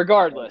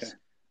 Regardless,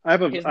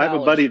 Okay. I have a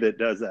buddy that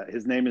does that.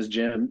 His name is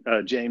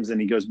James,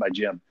 and he goes by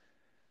Jim.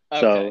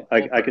 Okay, So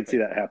well, I could see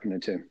that happening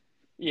too.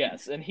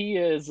 yes, and he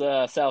is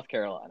South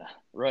Carolina,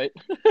 right?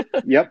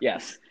 Yep.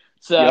 Yes.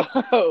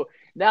 So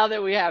now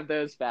that we have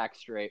those facts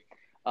straight,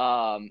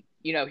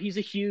 he's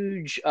a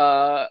huge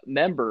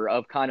member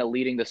of kind of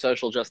leading the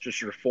social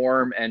justice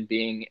reform and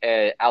being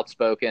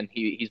outspoken.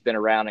 He's been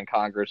around in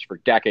Congress for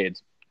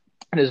decades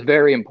and is a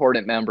very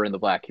important member in the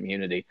Black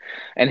community.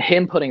 And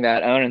him putting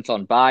that onus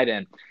on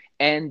Biden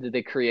and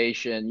the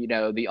creation,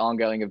 the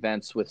ongoing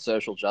events with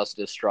social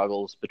justice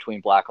struggles between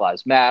Black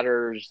Lives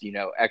Matters,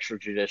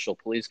 extrajudicial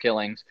police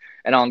killings,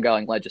 and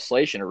ongoing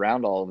legislation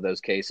around all of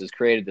those cases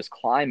created this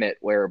climate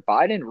where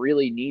Biden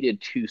really needed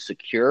to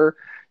secure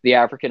the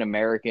African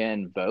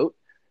American vote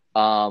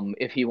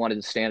if he wanted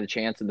to stand a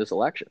chance in this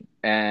election.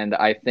 And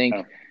I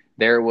think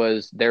there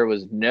was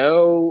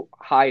no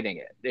hiding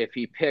it. If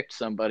he picked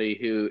somebody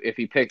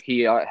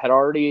he had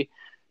already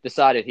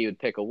decided he would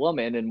pick a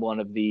woman in one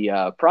of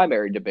the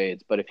primary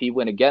debates. But if he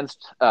went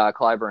against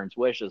Clyburn's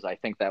wishes, I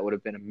think that would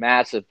have been a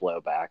massive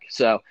blowback.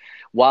 So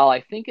while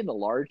I think in the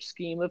large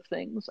scheme of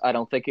things, I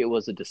don't think it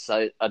was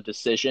a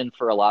decision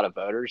for a lot of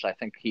voters. I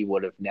think he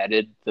would have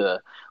netted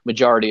the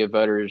majority of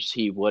voters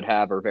he would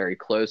have or very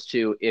close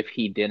to if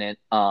he didn't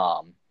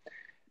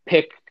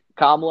pick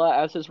Kamala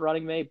as his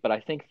running mate. But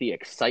I think the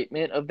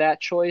excitement of that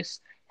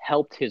choice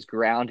helped his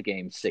ground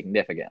game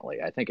significantly.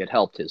 I think it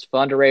helped his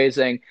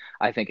fundraising.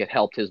 I think it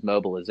helped his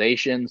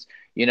mobilizations.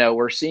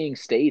 We're seeing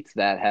states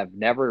that have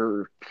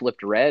never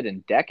flipped red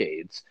in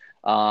decades,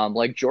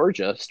 like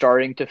Georgia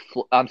starting to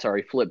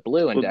flip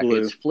blue in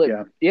decades.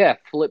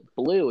 Flip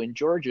blue in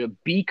Georgia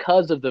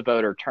because of the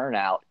voter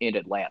turnout in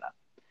Atlanta.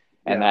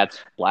 And that's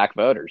Black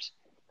voters.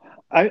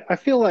 I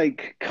feel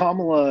like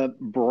Kamala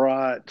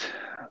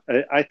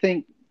I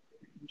think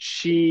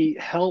she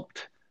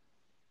helped.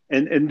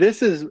 And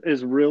this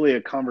is really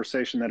a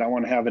conversation that I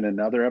want to have in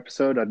another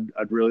episode.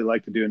 I'd really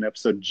like to do an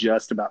episode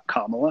just about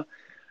Kamala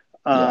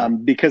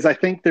because I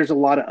think there's a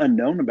lot of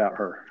unknown about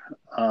her.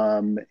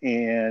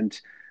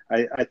 And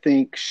I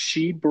think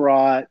she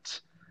brought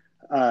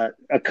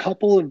a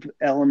couple of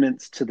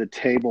elements to the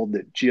table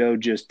that Joe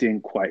just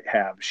didn't quite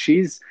have.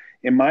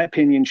 In my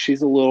opinion,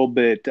 she's a little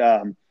bit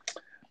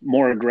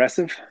more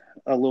aggressive,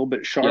 a little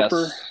bit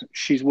sharper. Yes.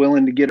 She's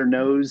willing to get her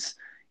nose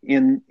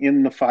in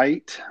the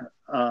fight.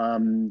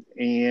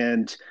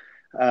 And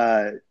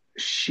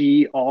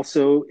she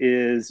also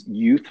is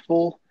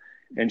youthful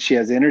and she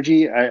has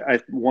energy.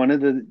 One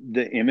of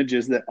the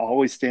images that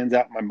always stands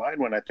out in my mind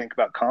when I think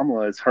about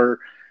Kamala is her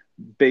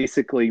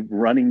basically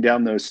running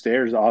down those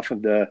stairs off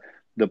of the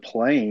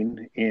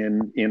plane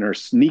in her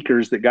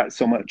sneakers that got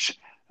so much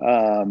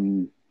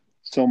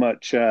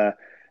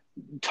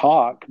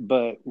talk.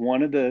 But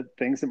one of the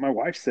things that my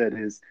wife said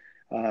is,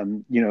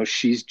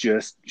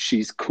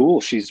 she's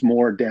cool. She's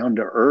more down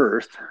to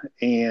earth.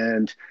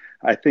 And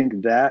I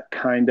think that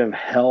kind of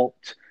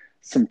helped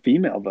some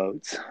female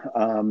votes.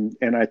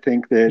 And I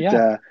think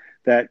that,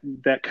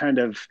 that kind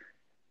of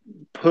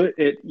put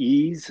at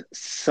ease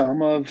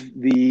some of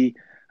the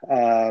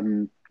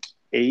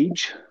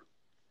age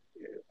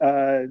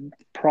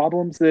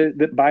problems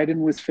that Biden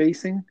was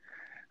facing.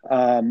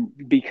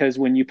 Because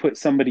when you put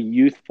somebody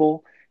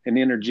youthful and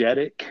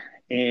energetic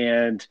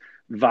and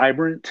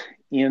vibrant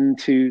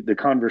into the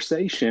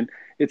conversation,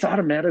 it's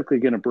automatically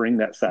going to bring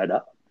that side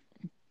up.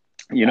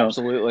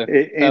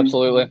 Absolutely.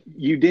 Absolutely.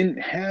 You didn't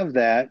have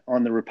that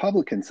on the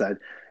Republican side.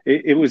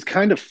 It was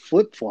kind of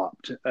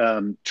flip-flopped.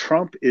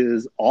 Trump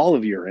is all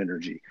of your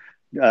energy.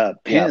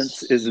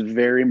 Pence is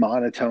very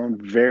monotone,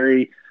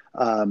 very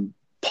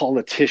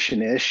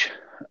politician-ish,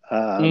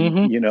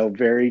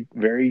 very,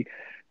 very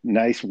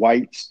nice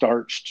white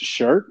starched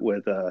shirt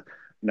with a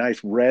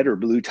nice red or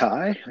blue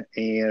tie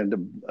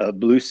and a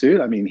blue suit.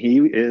 I mean, he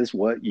is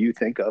what you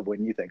think of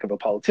when you think of a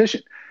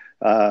politician.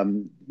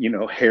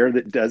 Hair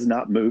that does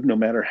not move no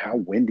matter how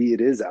windy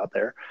it is out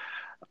there.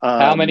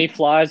 How many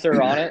flies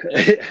are on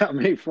it? How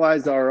many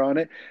flies are on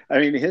it? I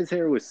mean, his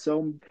hair was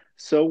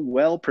so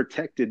well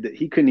protected that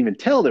he couldn't even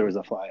tell there was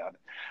a fly on it.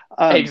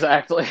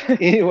 Exactly.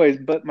 Anyways,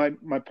 but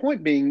my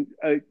point being,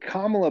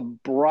 Kamala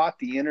brought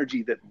the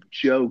energy that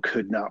Joe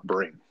could not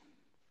bring.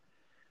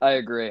 I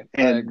agree.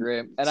 And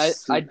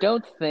I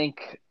don't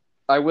think,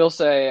 I will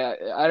say,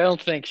 I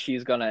don't think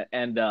she's going to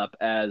end up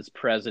as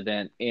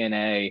president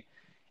in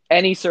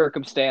any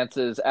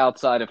circumstances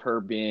outside of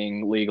her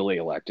being legally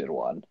elected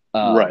one.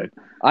 Right.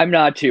 I'm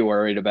not too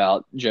worried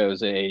about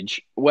Joe's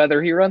age.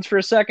 Whether he runs for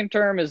a second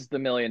term is the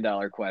 $1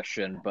 million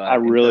question. But I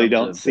really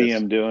don't see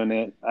him doing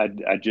it.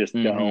 I just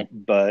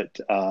don't. But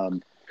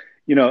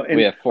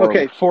we have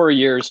 4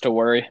 years to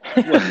worry.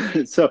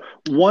 So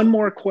one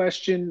more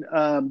question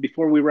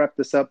before we wrap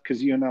this up,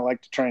 because you and I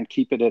like to try and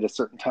keep it at a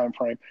certain time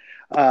frame.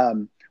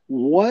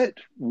 What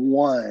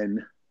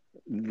won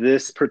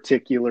this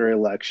particular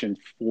election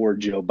for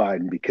Joe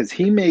Biden, because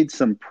he made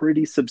some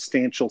pretty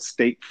substantial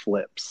state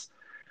flips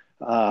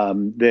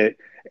that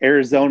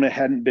Arizona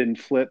hadn't been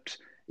flipped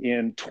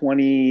in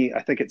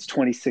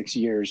 26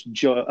 years.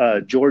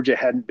 Georgia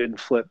hadn't been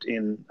flipped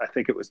in, I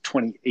think it was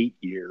 28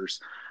 years.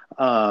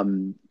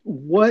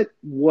 What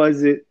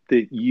was it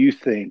that you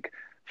think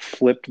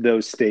flipped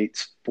those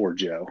states for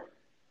Joe?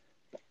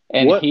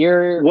 And what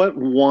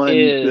won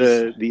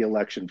the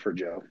election for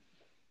Joe?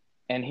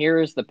 And here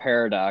is the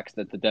paradox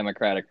that the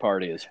Democratic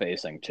Party is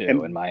facing too.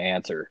 And my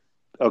answer,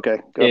 okay,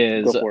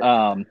 go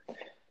for it.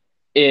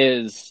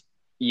 Is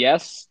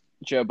yes,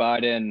 Joe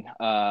Biden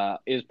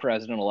is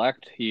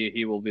president-elect.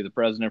 He will be the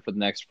president for the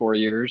next 4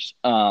 years,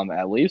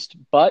 at least.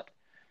 But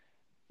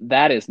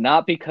that is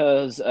not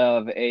because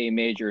of a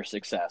major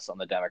success on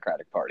the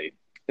Democratic Party.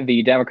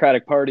 The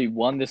Democratic Party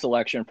won this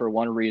election for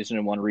one reason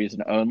and one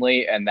reason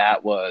only, and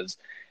that was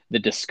the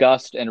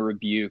disgust and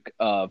rebuke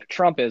of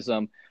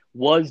Trumpism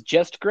was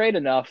just great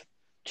enough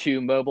to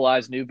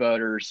mobilize new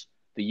voters.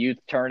 The youth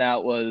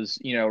turnout was,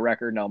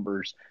 record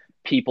numbers.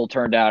 People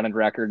turned out in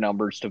record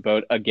numbers to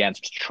vote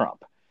against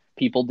Trump.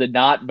 People did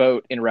not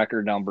vote in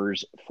record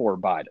numbers for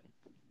Biden.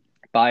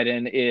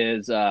 Biden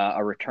is a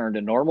return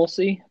to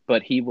normalcy,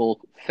 but he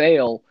will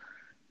fail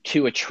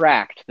to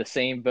attract the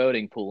same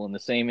voting pool and the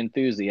same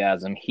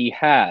enthusiasm he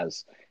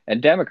has.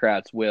 And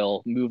Democrats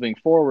will, moving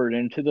forward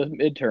into the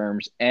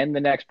midterms and the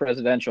next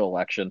presidential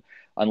election,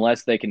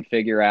 unless they can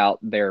figure out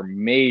their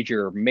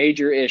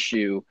major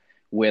issue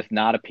with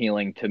not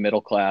appealing to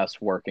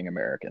middle-class working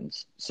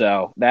Americans.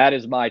 So that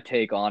is my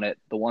take on it.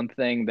 The one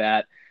thing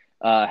that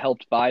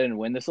helped Biden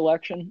win this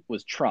election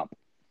was Trump.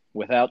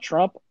 Without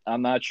Trump,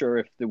 I'm not sure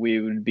if we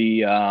would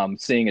be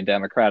seeing a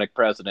Democratic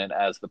president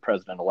as the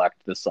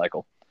president-elect this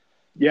cycle.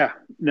 Yeah,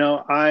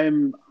 no,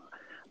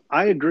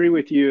 I agree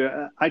with you.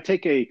 I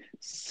take a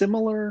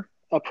similar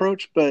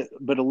approach, but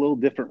a little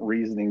different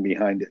reasoning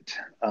behind it.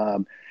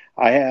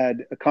 I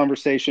had a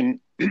conversation,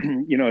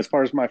 as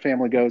far as my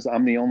family goes,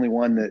 I'm the only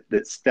one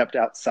that stepped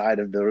outside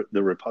of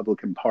the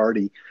Republican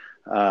Party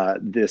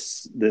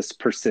this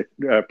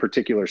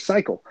particular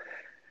cycle.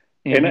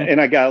 Mm-hmm. And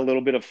I got a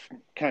little bit of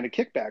kind of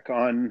kickback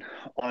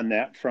on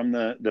that from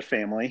the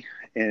family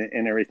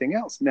and everything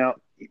else. Now,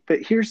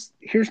 but here's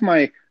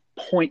my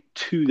point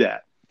to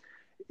that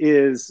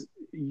is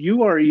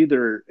you are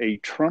either a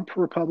Trump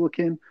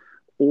Republican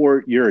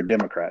or you're a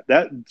Democrat.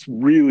 That's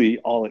really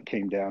all it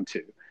came down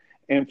to.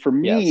 And for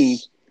me,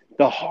 yes,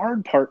 the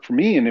hard part for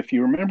me, and if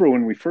you remember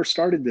when we first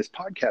started this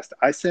podcast,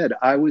 I said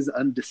I was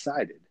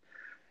undecided.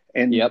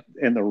 And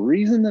the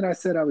reason that I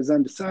said I was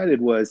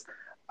undecided was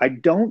I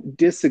don't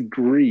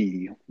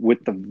disagree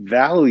with the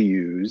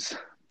values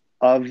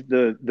of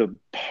the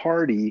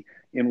party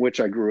in which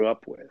I grew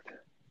up with.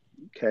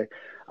 Okay.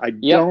 I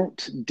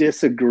don't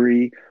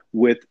disagree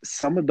with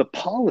some of the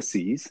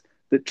policies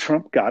that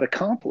Trump got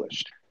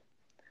accomplished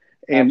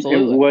and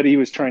what he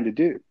was trying to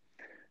do.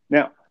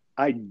 Now,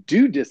 I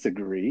do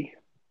disagree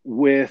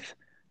with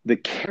the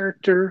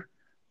character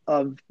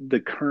of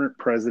the current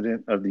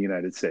president of the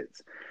United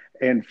States.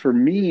 And for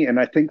me, and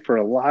I think for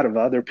a lot of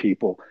other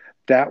people,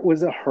 that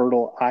was a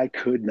hurdle I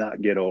could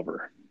not get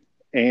over.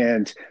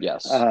 And,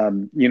 yes,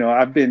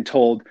 I've been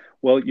told,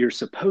 well, you're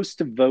supposed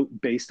to vote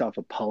based off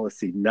of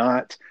policy,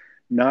 not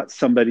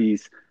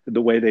somebody's,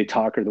 the way they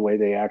talk or the way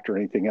they act or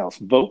anything else.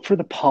 Vote for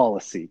the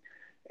policy.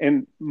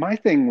 And my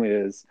thing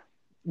is,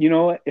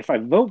 if I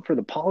vote for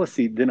the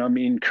policy, then I'm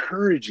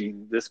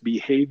encouraging this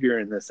behavior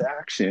and this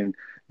action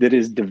that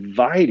is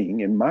dividing,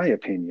 in my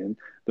opinion,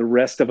 the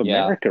rest of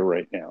America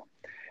right now.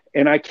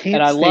 And I can't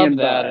and I stand love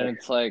that. by. And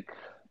it's like,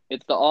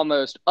 it's the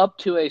almost up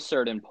to a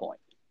certain point.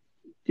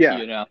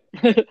 Yeah.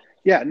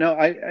 Yeah, no,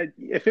 I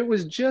if it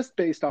was just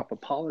based off of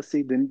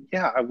policy, then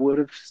I would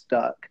have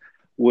stuck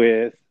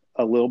with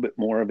a little bit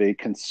more of a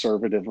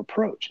conservative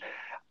approach.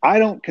 I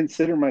don't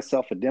consider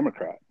myself a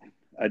Democrat.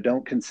 I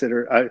don't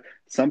consider,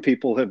 some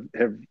people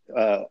have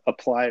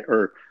applied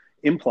or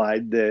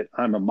implied that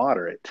I'm a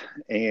moderate,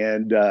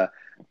 and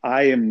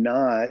I am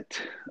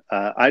not,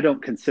 I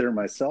don't consider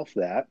myself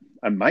that.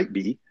 I might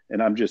be,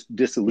 and I'm just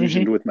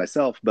disillusioned with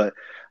myself, but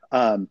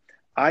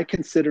I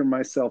consider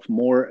myself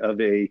more of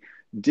a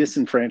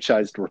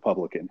disenfranchised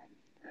Republican.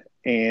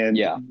 And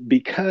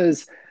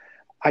because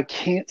I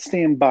can't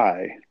stand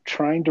by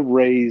trying to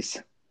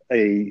raise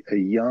a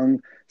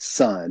young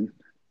son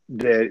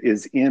that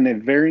is in a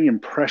very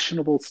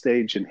impressionable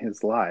stage in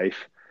his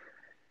life,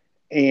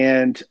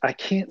 and I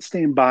can't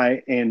stand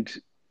by and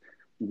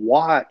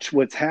watch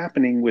what's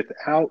happening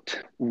without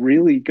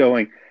really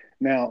going,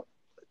 now,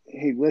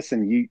 hey,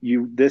 listen,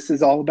 you this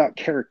is all about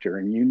character,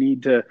 and you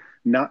need to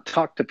not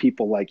talk to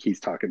people like he's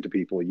talking to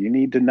people. You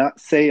need to not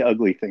say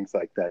ugly things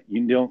like that.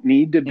 You don't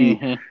need to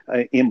be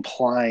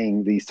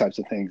implying these types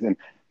of things. And,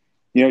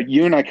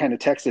 you and I kind of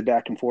texted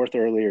back and forth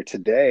earlier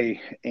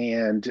today,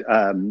 and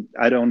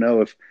I don't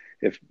know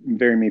if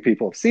very many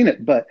people have seen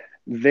it, but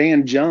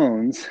Van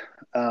Jones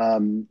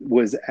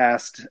was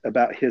asked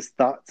about his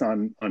thoughts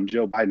on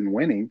Joe Biden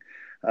winning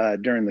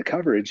during the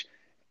coverage.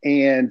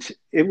 And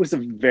it was a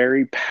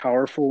very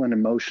powerful and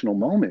emotional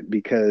moment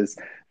because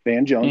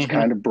Van Jones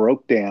kind of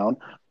broke down.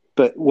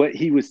 But what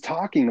he was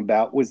talking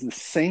about was the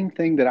same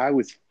thing that I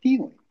was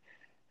feeling.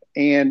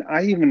 And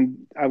I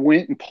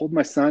went and pulled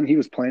my son. He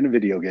was playing a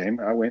video game.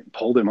 I went and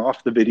pulled him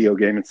off the video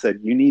game and said,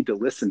 "You need to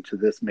listen to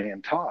this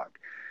man talk."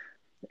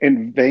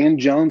 And Van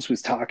Jones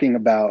was talking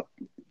about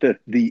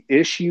the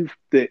issue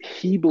that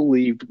he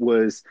believed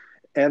was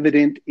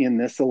evident in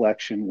this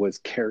election was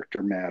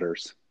character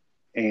matters.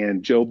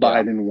 And Joe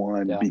Biden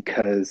won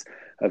because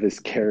of his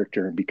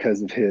character and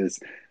because of his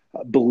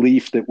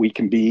belief that we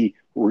can be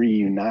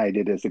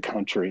reunited as a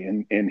country,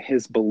 and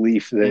his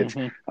belief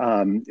that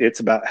it's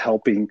about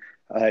helping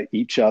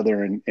each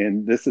other.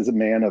 And this is a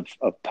man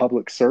of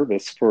public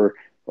service for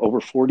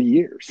over 40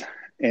 years.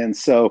 And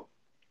so,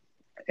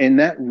 and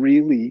that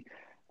really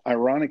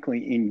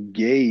ironically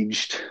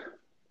engaged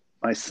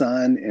my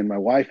son and my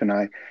wife and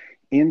I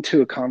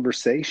into a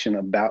conversation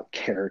about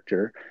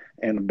character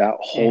and about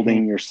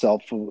holding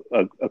yourself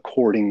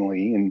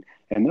accordingly and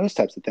those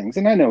types of things.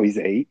 And I know he's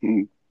 8,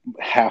 and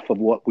half of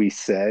what we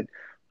said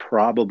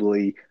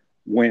probably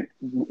went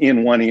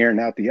in one ear and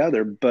out the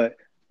other. But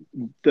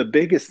the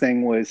biggest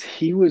thing was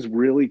he was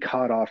really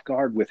caught off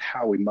guard with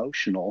how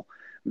emotional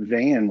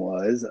Van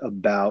was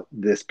about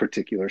this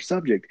particular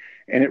subject.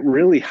 And it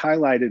really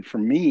highlighted for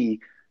me,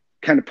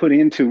 kind of put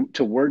into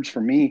words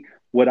for me,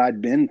 what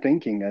I'd been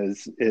thinking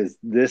is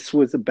this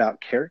was about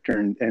character.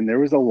 And there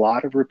was a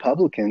lot of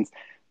Republicans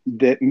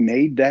that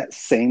made that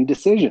same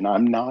decision.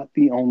 I'm not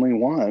the only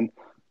one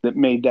that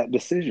made that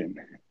decision.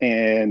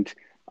 And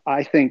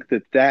I think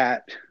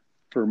that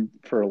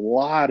for a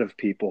lot of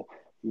people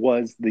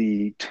was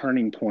the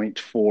turning point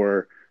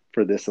for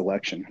this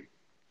election.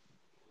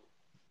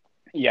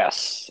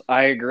 Yes,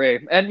 I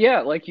agree. And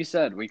yeah, like you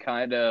said, we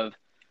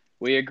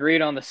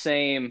agreed on the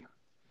same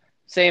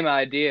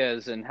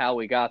ideas, and how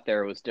we got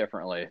there was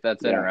differently.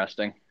 That's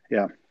interesting.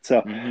 Yeah.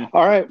 So,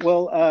 all right.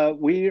 Well,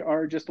 we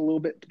are just a little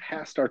bit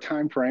past our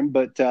time frame,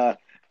 but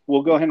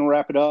we'll go ahead and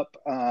wrap it up.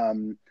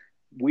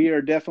 We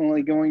are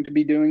definitely going to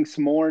be doing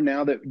some more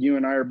now that you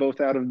and I are both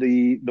out of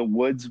the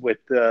woods with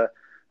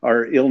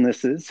our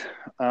illnesses.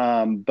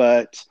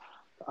 But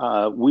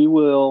we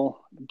will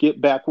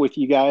get back with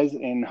you guys,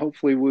 and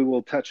hopefully we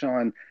will touch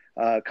on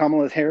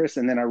Kamala Harris.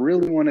 And then I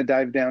really want to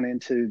dive down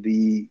into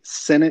the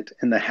Senate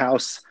and the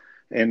House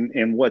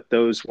and what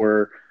those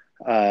were,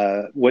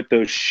 what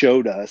those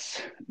showed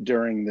us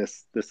during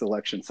this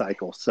election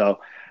cycle. So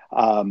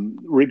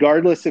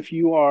regardless if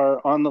you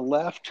are on the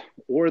left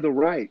or the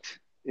right,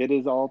 it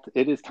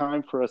is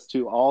time for us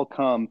to all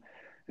come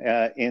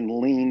and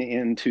lean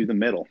into the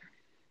middle.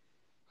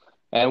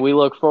 And we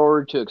look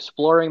forward to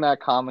exploring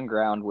that common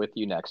ground with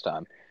you next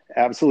time.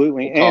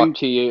 Absolutely. We'll and talk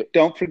to you.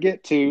 Don't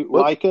forget to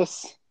like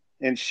us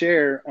and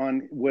share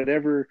on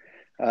whatever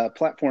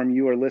platform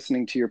you are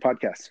listening to your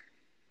podcast.